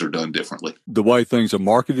way things are done differently. The way things are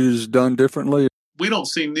marketed is done differently? We don't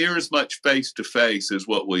see near as much face-to-face as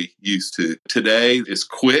what we used to. Today is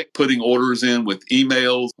quick, putting orders in with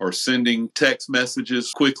emails or sending text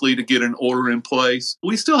messages quickly to get an order in place.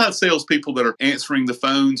 We still have salespeople that are answering the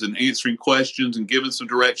phones and answering questions and giving some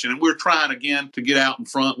direction. And we're trying again to get out in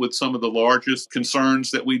front with some of the largest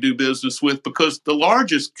concerns that we do business with, because the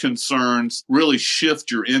largest concerns really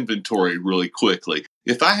shift your inventory really quickly.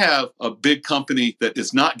 If I have a big company that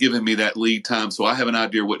is not giving me that lead time, so I have an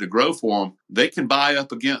idea what to grow for them, they can buy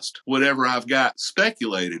up against whatever I've got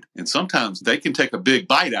speculated. And sometimes they can take a big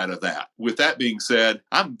bite out of that. With that being said,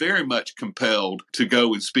 I'm very much compelled to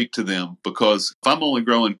go and speak to them, because if I'm only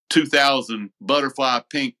growing 2,000 butterfly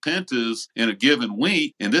pink pentas in a given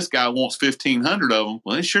week, and this guy wants 1,500 of them,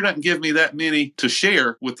 well, it sure doesn't give me that many to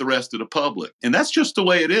share with the rest of the public. And that's just the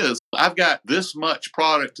way it is. I've got this much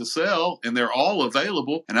product to sell, and they're all available,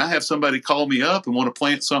 and I have somebody call me up and want to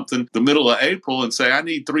plant something the middle of April and say, I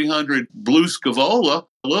need 300 blue scavola.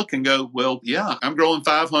 Look and go, well, yeah, I'm growing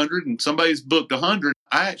 500 and somebody's booked 100.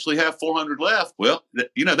 I actually have 400 left. Well,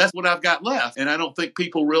 that's what I've got left. And I don't think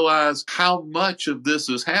people realize how much of this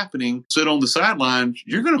is happening. Sit on the sidelines,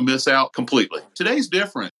 you're going to miss out completely. Today's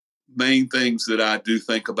different. Main things that I do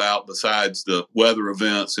think about besides the weather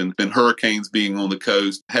events and hurricanes being on the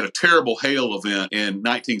coast. I had a terrible hail event in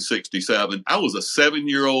 1967. I was a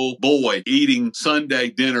 7-year-old boy eating Sunday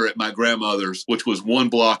dinner at my grandmother's, which was 1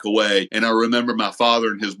 block away. And I remember my father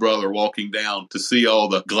and his brother walking down to see all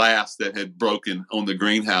the glass that had broken on the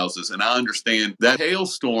greenhouses. And I understand that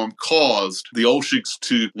hailstorm caused the Olshiks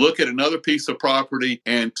to look at another piece of property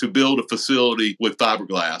and to build a facility with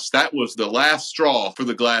fiberglass. That was the last straw for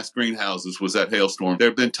the glass greenhouses, was that hailstorm. There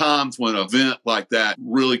have been times when an event like that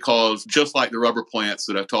really caused, just like the rubber plants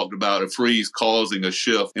that I talked about, a freeze causing a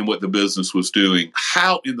shift in what the business was doing.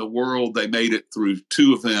 How in the world they made it through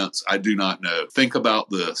 2 events, I do not know. Think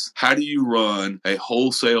about this. How do you run a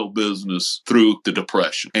wholesale business through the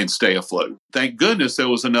Depression and stay afloat? Thank goodness there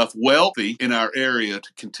was enough wealthy in our area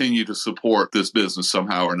to continue to support this business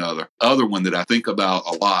somehow or another. Other one that I think about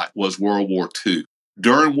a lot was World War II.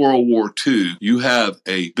 During World War II, you have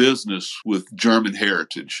a business with German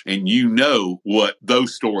heritage, and you know what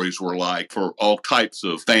those stories were like for all types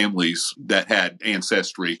of families that had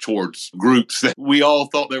ancestry towards groups that we all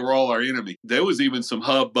thought they were all our enemy. There was even some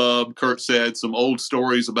hubbub, Kurt said, some old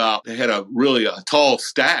stories about they had a tall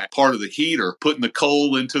stack, part of the heater, putting the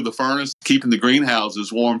coal into the furnace, keeping the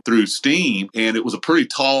greenhouses warm through steam, and it was a pretty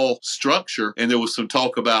tall structure, and there was some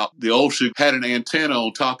talk about the Olshik had an antenna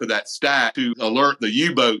on top of that stack to alert the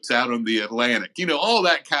U-boats out on the Atlantic, all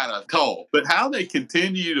that kind of talk. But how they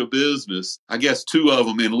continued a business, I guess 2 of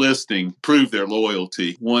them enlisting proved their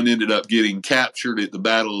loyalty. One ended up getting captured at the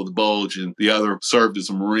Battle of the Bulge, and the other served as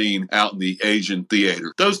a Marine out in the Asian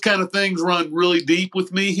theater. Those kind of things run really deep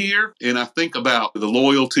with me here, and I think about the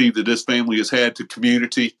loyalty that this family has had to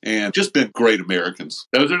community and just been great Americans.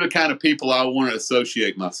 Those are the kind of people I want to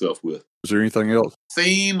associate myself with. Is there anything else?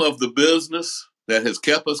 Theme of the business that has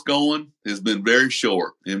kept us going has been very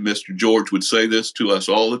short. And Mr. George would say this to us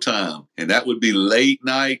all the time. And that would be late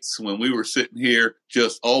nights when we were sitting here,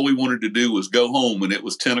 just all we wanted to do was go home. And it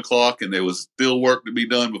was 10 o'clock and there was still work to be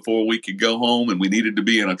done before we could go home. And we needed to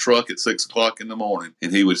be in a truck at 6 o'clock in the morning.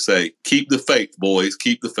 And he would say, keep the faith, boys,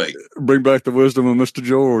 keep the faith. Bring back the wisdom of Mr.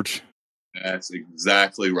 George. That's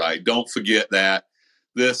exactly right. Don't forget that.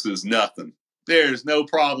 This is nothing. There's no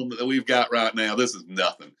problem that we've got right now. This is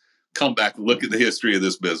nothing. Come back and look at the history of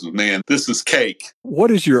this business. Man, this is cake. What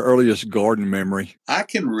is your earliest garden memory? I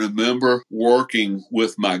can remember working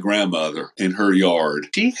with my grandmother in her yard.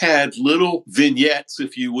 She had little vignettes,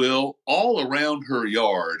 if you will, all around her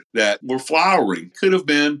yard that were flowering. Could have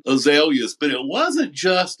been azaleas, but it wasn't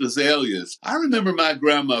just azaleas. I remember my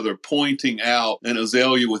grandmother pointing out an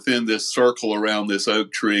azalea within this circle around this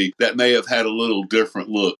oak tree that may have had a little different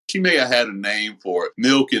look. She may have had a name for it,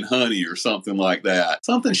 milk and honey or something like that.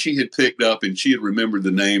 Something she had picked up and she had remembered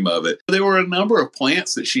the name of it. There were a number of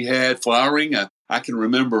plants that she had flowering. I can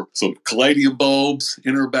remember some caladium bulbs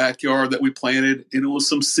in her backyard that we planted, and it was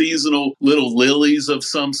some seasonal little lilies of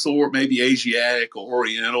some sort, maybe Asiatic or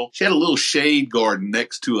Oriental. She had a little shade garden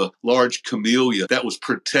next to a large camellia that was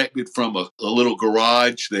protected from a little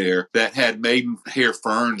garage there that had maidenhair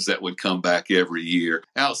ferns that would come back every year.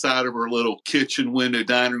 Outside of her little kitchen window,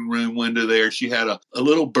 dining room window there, she had a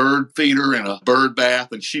little bird feeder and a bird bath,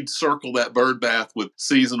 and she'd circle that bird bath with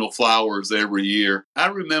seasonal flowers every year. I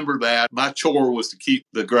remember that. My chore was was to keep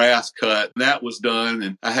the grass cut. That was done,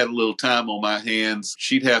 and I had a little time on my hands.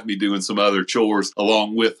 She'd have me doing some other chores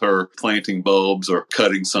along with her, planting bulbs or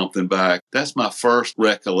cutting something back. That's my first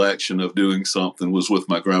recollection of doing something was with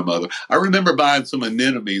my grandmother. I remember buying some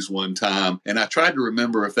anemones one time, and I tried to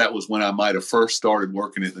remember if that was when I might have first started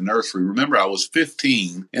working at the nursery. Remember, I was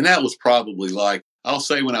 15, and that was probably like, I'll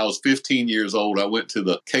say when I was 15 years old, I went to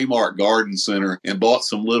the Kmart Garden Center and bought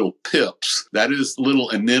some little pips. That is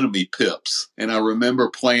little anemone pips. And I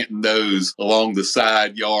remember planting those along the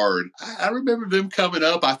side yard. I remember them coming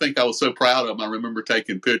up. I think I was so proud of them. I remember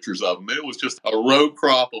taking pictures of them. It was just a row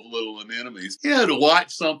crop of little anemones. Yeah, to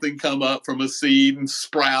watch something come up from a seed and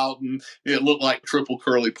sprout, and it looked like triple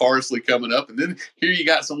curly parsley coming up. And then here you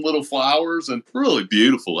got some little flowers, and really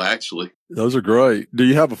beautiful, actually. Those are great. Do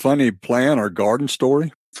you have a funny plant or garden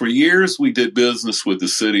story? For years, we did business with the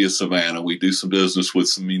city of Savannah. We do some business with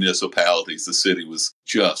some municipalities. The city was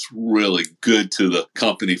just really good to the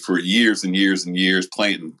company for years and years and years,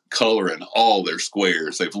 planting color in all their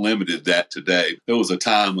squares. They've limited that today. There was a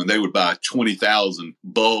time when they would buy 20,000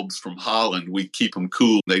 bulbs from Holland. We'd keep them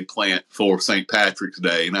cool. They'd plant for St. Patrick's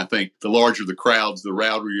Day. And I think the larger the crowds, the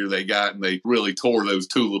rowdier they got, and they really tore those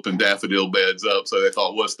tulip and daffodil beds up. So they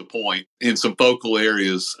thought, what's the point? In some focal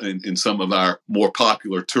areas and in some of our more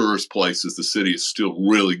popular tourist places, the city is still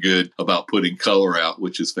really good about putting color out,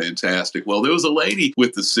 which is fantastic. Well, there was a lady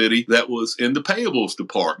with the city that was in the payables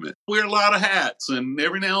department. Wear a lot of hats, and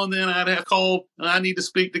every now and then I'd have called, I need to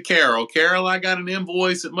speak to Carol. Carol, I got an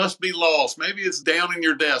invoice. It must be lost. Maybe it's down in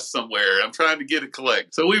your desk somewhere. I'm trying to get it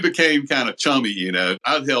collected. So we became kind of chummy, you know.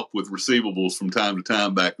 I'd help with receivables from time to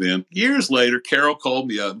time back then. Years later, Carol called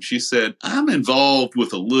me up and she said, I'm involved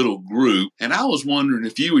with a little group, and I was wondering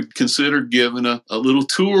if you would consider giving a little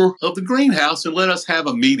tour of the greenhouse and let us have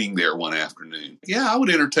a meeting there one afternoon. Yeah, I would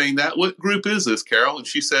entertain that. What group is this, Carol? And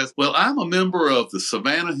she says, well, I'm a member of the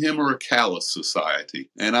Savannah Hemerocallis Society.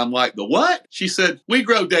 And I'm like, the what? She said, we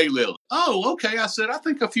grow daylilies. Oh, okay. I said, I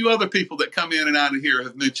think a few other people that come in and out of here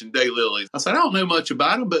have mentioned daylilies. I said, I don't know much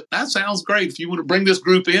about them, but that sounds great. If you want to bring this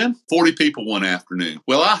group in, 40 people one afternoon.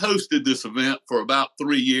 Well, I hosted this event for about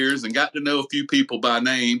 3 years and got to know a few people by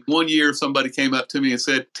name. One year, somebody came up to me and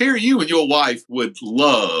said, Terry, you and your wife would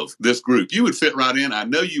love this group. You would fit right in. I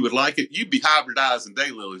know you would like it. You'd be hybridizing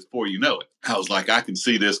daylilies before you know it. I was like, I can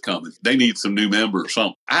see this coming. They need some new members or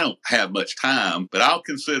something. I don't have much time, but I'll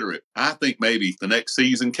consider it. I think maybe the next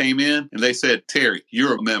season came in and they said, Terry,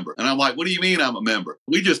 you're a member. And I'm like, what do you mean I'm a member?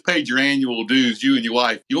 We just paid your annual dues, you and your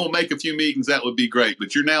wife. You want to make a few meetings, that would be great,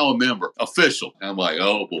 but you're now a member, official. And I'm like,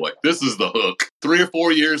 oh boy, this is the hook. 3 or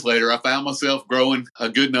 4 years later, I found myself growing a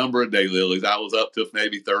good number of daylilies. I was up to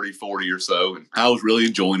maybe 30, 40 or so. And I was really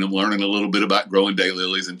enjoying them, learning a little bit about growing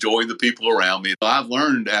daylilies, enjoying the people around me. I've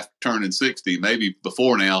learned after turning 60, maybe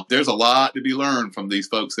before now, there's a lot to be learned from these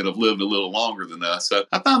folks that have lived a little longer than us. So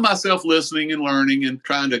I found myself listening and learning and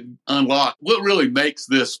trying to unlock what really makes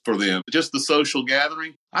this for them. Just the social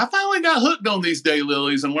gathering. I finally got hooked on these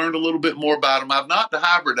daylilies and learned a little bit more about them. I've not to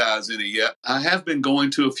hybridize any yet. I have been going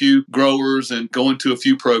to a few growers and going to a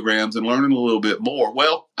few programs and learning a little bit more.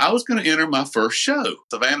 Well, I was going to enter my first show.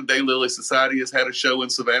 Savannah Daylily Society has had a show in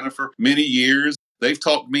Savannah for many years. They've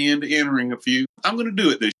talked me into entering a few. I'm going to do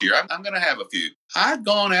it this year. I'm going to have a few. I'd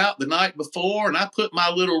gone out the night before and I put my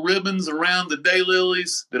little ribbons around the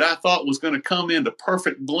daylilies that I thought was going to come into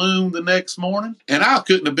perfect bloom the next morning. And I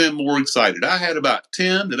couldn't have been more excited. I had about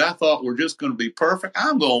 10 that I thought were just going to be perfect.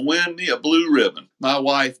 I'm going to win me a blue ribbon. My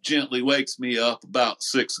wife gently wakes me up about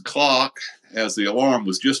 6 o'clock as the alarm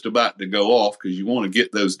was just about to go off because you want to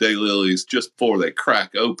get those daylilies just before they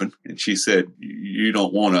crack open. And she said, you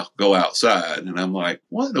don't want to go outside. And I'm like,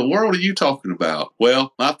 what in the world are you talking about?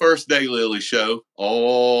 Well, my first daylily show,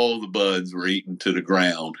 all the buds were eaten to the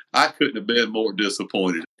ground. I couldn't have been more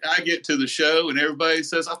disappointed. I get to the show and everybody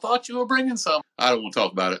says, I thought you were bringing some. I don't want to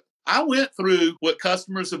talk about it. I went through what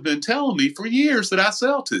customers have been telling me for years that I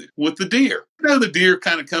sell to with the deer. You know, the deer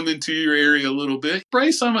kind of come into your area a little bit.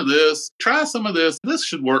 Spray some of this, try some of this. This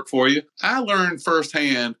should work for you. I learned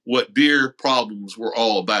firsthand what deer problems were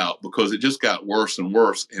all about because it just got worse and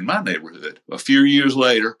worse in my neighborhood. A few years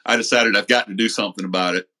later, I decided I've got to do something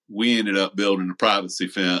about it. We ended up building a privacy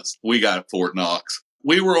fence. We got Fort Knox.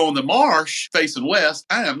 We were on the marsh facing west.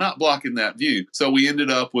 I am not blocking that view. So we ended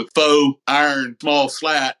up with faux iron small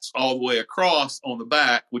slats all the way across on the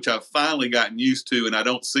back, which I've finally gotten used to and I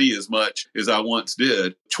don't see as much as I once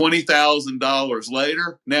did. $20,000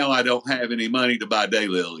 later, now I don't have any money to buy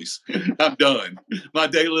daylilies. I'm done. My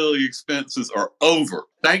daylily expenses are over.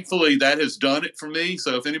 Thankfully, that has done it for me.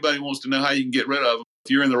 So if anybody wants to know how you can get rid of them, if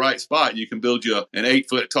you're in the right spot, you can build you an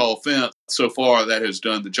 8-foot tall fence So far, that has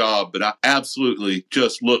done the job, but I absolutely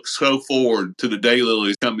just look so forward to the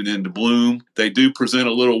daylilies coming into bloom. They do present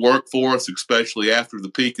a little work for us, especially after the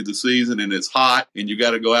peak of the season and it's hot and you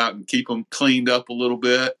got to go out and keep them cleaned up a little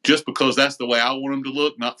bit just because that's the way I want them to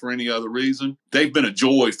look, not for any other reason. They've been a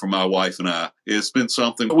joy for my wife and I. It's been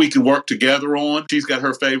something we can work together on. She's got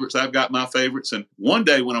her favorites. I've got my favorites. And one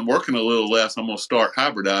day when I'm working a little less, I'm going to start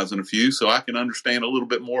hybridizing a few so I can understand a little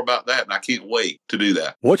bit more about that. And I can't wait to do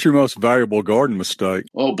that. What's your most valuable garden mistake?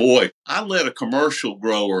 Oh, boy. I led a commercial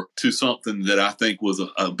grower to something that I think was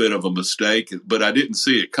a bit of a mistake, but I didn't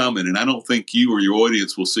see it coming. And I don't think you or your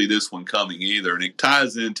audience will see this one coming either. And it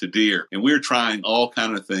ties into deer. And we're trying all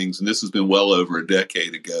kind of things. And this has been well over a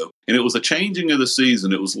decade ago. And it was a changing of the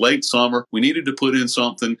season. It was late summer. We needed to put in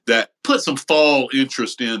something that put some fall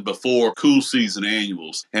interest in before cool season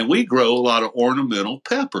annuals. And we grow a lot of ornamental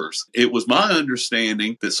peppers. It was my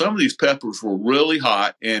understanding that some of these peppers were really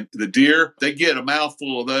hot and the deer, they get a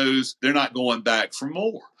mouthful of those. They're not going back for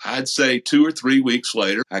more. I'd say 2 or 3 weeks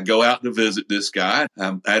later, I go out to visit this guy.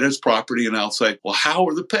 I'm at his property and I'll say, well, how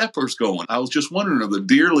are the peppers going? I was just wondering, are the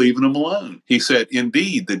deer leaving them alone? He said,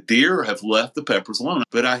 indeed, the deer have left the peppers alone.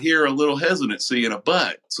 But I hear a little hesitancy in a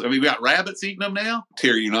butt. So, we got rabbits eating them now?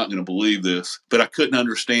 Terry, you're not going to believe this, but I couldn't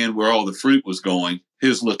understand where all the fruit was going.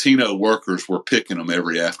 His Latino workers were picking them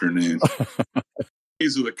every afternoon.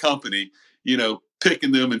 These are the company,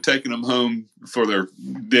 picking them and taking them home for their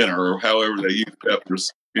dinner or however they eat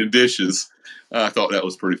peppers in dishes. I thought that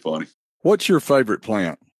was pretty funny. What's your favorite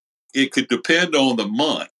plant? It could depend on the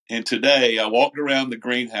month. And today I walked around the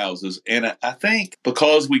greenhouses and I think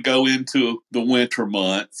because we go into the winter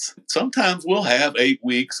months, sometimes we'll have 8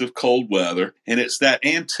 weeks of cold weather and it's that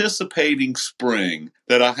anticipating spring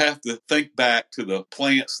that I have to think back to the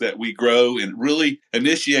plants that we grow and really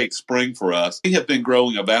initiate spring for us. We have been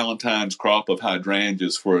growing a Valentine's crop of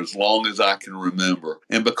hydrangeas for as long as I can remember.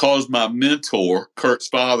 And because my mentor, Kurt's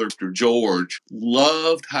father, Mr. George,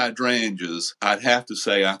 loved hydrangeas, I'd have to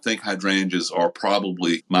say I think hydrangeas are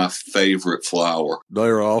probably my favorite flower. They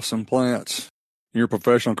are awesome plants. Your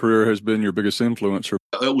professional career has been your biggest influencer.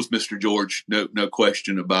 It was Mr. George, no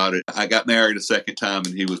question about it. I got married a second time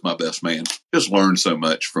and he was my best man. Just learned so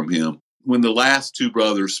much from him. When the last two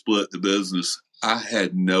brothers split the business, I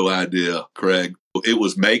had no idea, Craig. It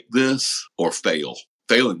was make this or fail.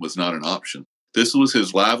 Failing was not an option. This was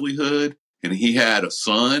his livelihood. And he had a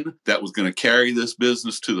son that was going to carry this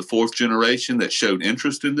business to the fourth generation that showed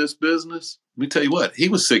interest in this business. Let me tell you what, he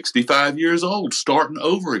was 65 years old, starting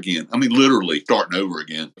over again. Literally starting over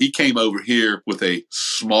again. He came over here with a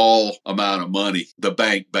small amount of money, the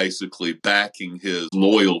bank basically backing his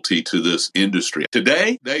loyalty to this industry.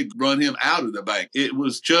 Today, they run him out of the bank. It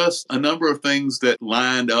was just a number of things that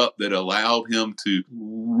lined up that allowed him to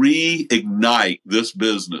reignite this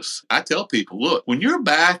business. I tell people, look, when your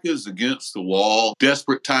back is against the wall,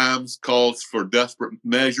 desperate times calls for desperate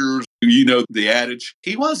measures. You know the adage.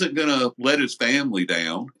 He wasn't going to let his family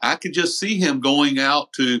down. I could just see him going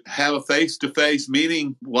out to have a face-to-face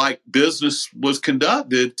meeting like business was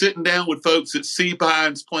conducted, sitting down with folks at Sea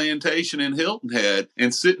Pines Plantation in Hilton Head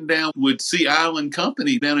and sitting down with Sea Island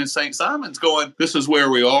Company down in St. Simons going, this is where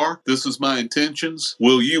we are. This is my intentions.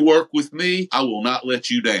 Will you work with me? I will not let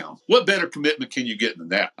you down. What better commitment can you get than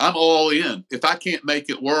that? I'm all in. If I can't make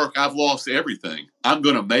it work, I've lost everything. I'm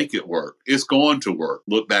going to make it work. It's going to work.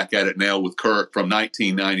 Look back at it now with Kurt from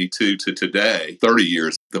 1992 to today, 30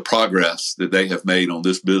 years, the progress that they have made on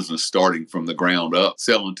this business starting from the ground up,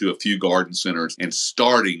 selling to a few garden centers and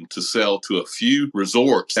starting to sell to a few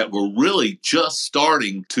resorts that were really just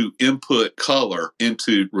starting to input color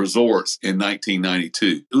into resorts in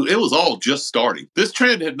 1992. It was all just starting. This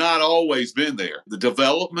trend had not always been there. The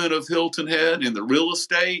development of Hilton Head and the real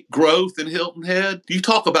estate growth in Hilton Head, you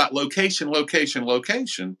talk about location,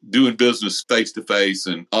 doing business face-to-face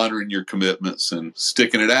and honoring your commitments and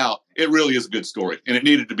sticking it out. It really is a good story, and it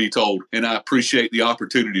needed to be told, and I appreciate the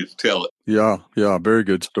opportunity to tell it. Yeah, very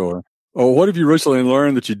good story. Oh, what have you recently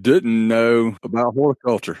learned that you didn't know about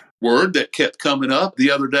horticulture? Word that kept coming up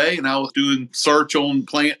the other day, and I was doing search on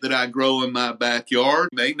plant that I grow in my backyard.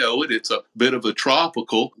 You may know it. It's a bit of a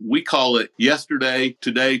tropical. We call it yesterday,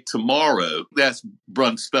 today, tomorrow. That's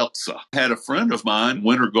Brunsfeldsa. I had a friend of mine,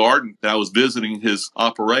 Winter Garden, that I was visiting his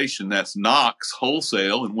operation. That's Knox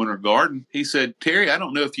Wholesale in Winter Garden. He said, Terry, I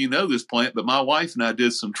don't know if you know this plant, but my wife and I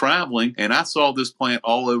did some traveling, and I saw this plant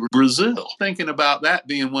all over Brazil. Thinking about that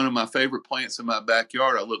being one of my favorite plants in my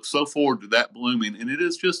backyard, I look so forward to that blooming, and it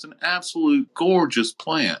is just an absolute gorgeous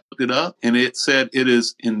plant. Looked it up, and it said it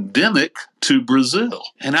is endemic to Brazil.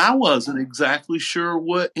 And I wasn't exactly sure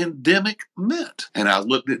what endemic meant. And I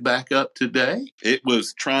looked it back up today. It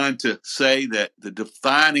was trying to say that the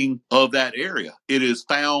defining of that area, it is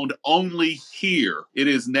found only here. It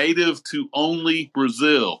is native to only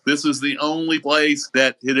Brazil. This is the only place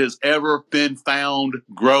that it has ever been found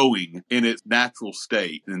growing in its natural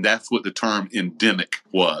state. And that's what the term endemic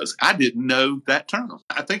was. I didn't know that term.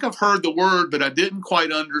 I think I've heard the word, but I didn't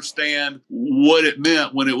quite understand what it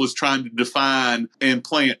meant when it was trying to define in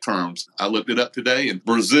plant terms. I looked it up today, and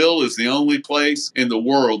Brazil is the only place in the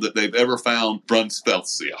world that they've ever found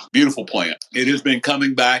Brunsfeldsia. Beautiful plant. It has been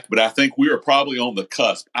coming back, but I think we are probably on the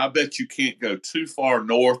cusp. I bet you can't go too far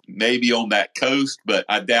north, maybe on that coast, but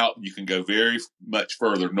I doubt you can go very much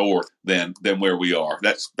further north than where we are.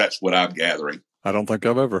 That's what I'm gathering. I don't think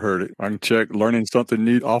I've ever heard it. I can check learning something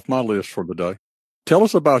neat off my list for the day. Tell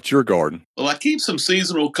us about your garden. Well, I keep some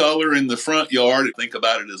seasonal color in the front yard. I think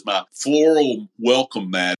about it as my floral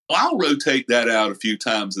welcome mat. I'll rotate that out a few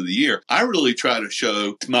times of the year. I really try to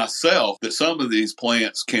show to myself that some of these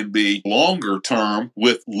plants can be longer term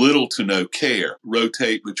with little to no care.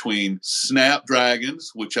 Rotate between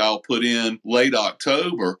snapdragons, which I'll put in late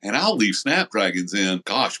October, and I'll leave snapdragons in,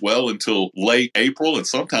 well until late April and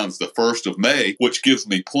sometimes the 1st of May, which gives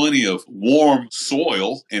me plenty of warm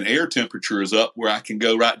soil and air temperatures up where I can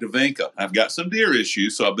go right to Vinca. I've got some deer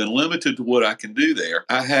issues, so I've been limited to what I can do there.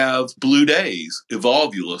 I have Blue Days,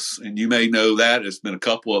 evolvulus, and you may know that. There's been a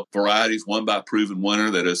couple of varieties, one by Proven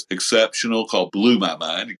Winner that is exceptional called Blew My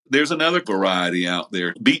Mind. There's another variety out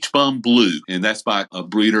there, Beach Bum Blue, and that's by a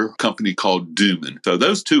breeder company called Dooman. So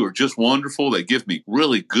those two are just wonderful. They give me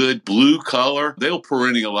really good blue color. They'll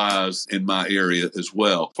perennialize in my area as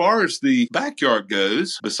well. As far as the backyard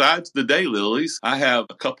goes, besides the daylilies, I have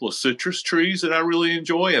a couple of citrus trees that I really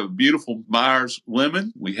enjoy. I have a beautiful Myers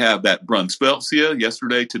lemon. We have that Brunsfeldsia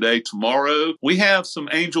yesterday, today, tomorrow. We have some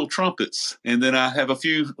angel trumpets. And then I have a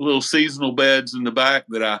few little seasonal beds in the back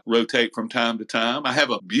that I rotate from time to time. I have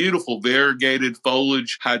a beautiful variegated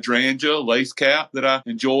foliage hydrangea lace cap that I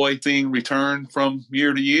enjoy seeing return from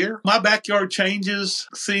year to year. My backyard changes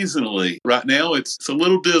seasonally. Right now, it's a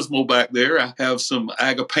little dismal back there. I have some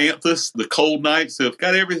agapanthus. The cold nights have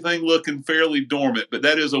got everything looking fairly dormant, but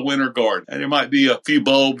that is a winter garden. And there might be a few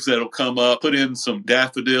bulbs that'll come up, put in some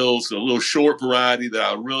daffodils, a little short variety that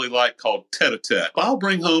I really like called tete-a-tete. I'll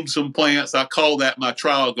bring home some plants. I call that my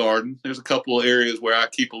trial garden. There's a couple of areas where I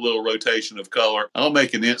keep a little rotation of color. I'll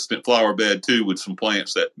make an instant flower bed too with some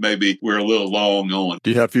plants that maybe we're a little long on.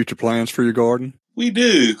 Do you have future plans for your garden? We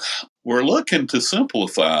do. We're looking to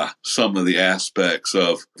simplify some of the aspects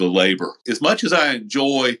of the labor. As much as I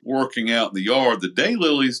enjoy working out in the yard, the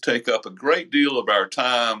daylilies take up a great deal of our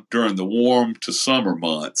time during the warm to summer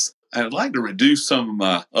months. I'd like to reduce some of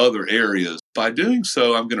my other areas. By doing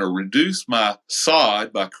so, I'm going to reduce my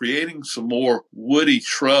sod by creating some more woody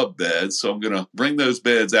shrub beds. So I'm going to bring those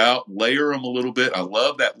beds out, layer them a little bit. I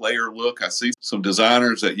love that layer look. I see some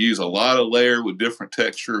designers that use a lot of layer with different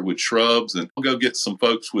texture with shrubs, and I'll go get some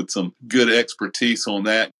folks with some good expertise on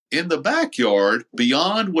that. In the backyard,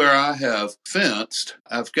 beyond where I have fenced,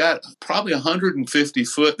 I've got probably 150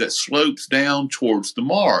 foot that slopes down towards the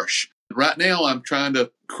marsh. Right now, I'm trying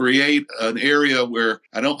to create an area where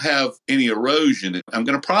I don't have any erosion. I'm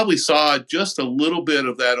going to probably sod just a little bit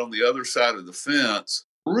of that on the other side of the fence.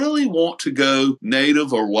 Really want to go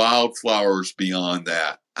native or wildflowers beyond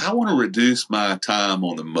that. I want to reduce my time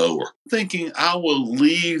on the mower. Thinking I will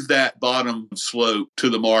leave that bottom slope to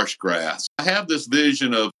the marsh grass. I have this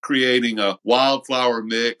vision of creating a wildflower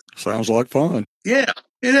mix. Sounds like fun. Yeah,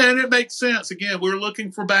 and it makes sense. Again, we're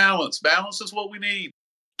looking for balance. Balance is what we need.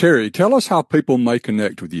 Terry, tell us how people may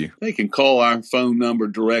connect with you. They can call our phone number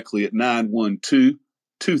directly at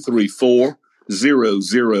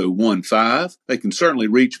 912-234-0015. They can certainly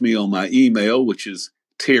reach me on my email, which is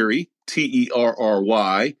Terry, Terry,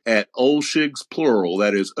 at Olschigs, plural,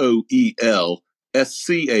 that is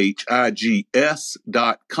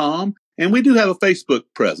OELSCHIGS.com. And we do have a Facebook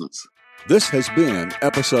presence. This has been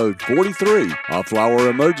episode 43 of Flower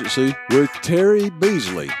Emergency with Terry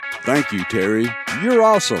Beasley. Thank you, Terry. You're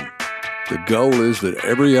awesome. The goal is that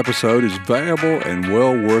every episode is valuable and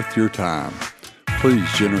well worth your time. Please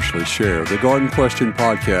generously share the Garden Question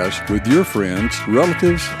podcast with your friends,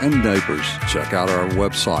 relatives, and neighbors. Check out our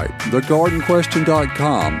website,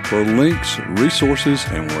 thegardenquestion.com, for links, resources,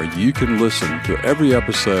 and where you can listen to every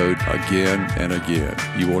episode again and again.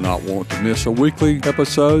 You will not want to miss a weekly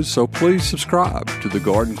episode, so please subscribe to the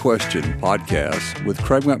Garden Question podcast with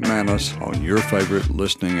Craig McManus on your favorite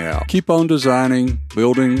listening app. Keep on designing,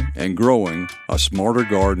 building, and growing a smarter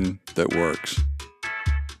garden that works.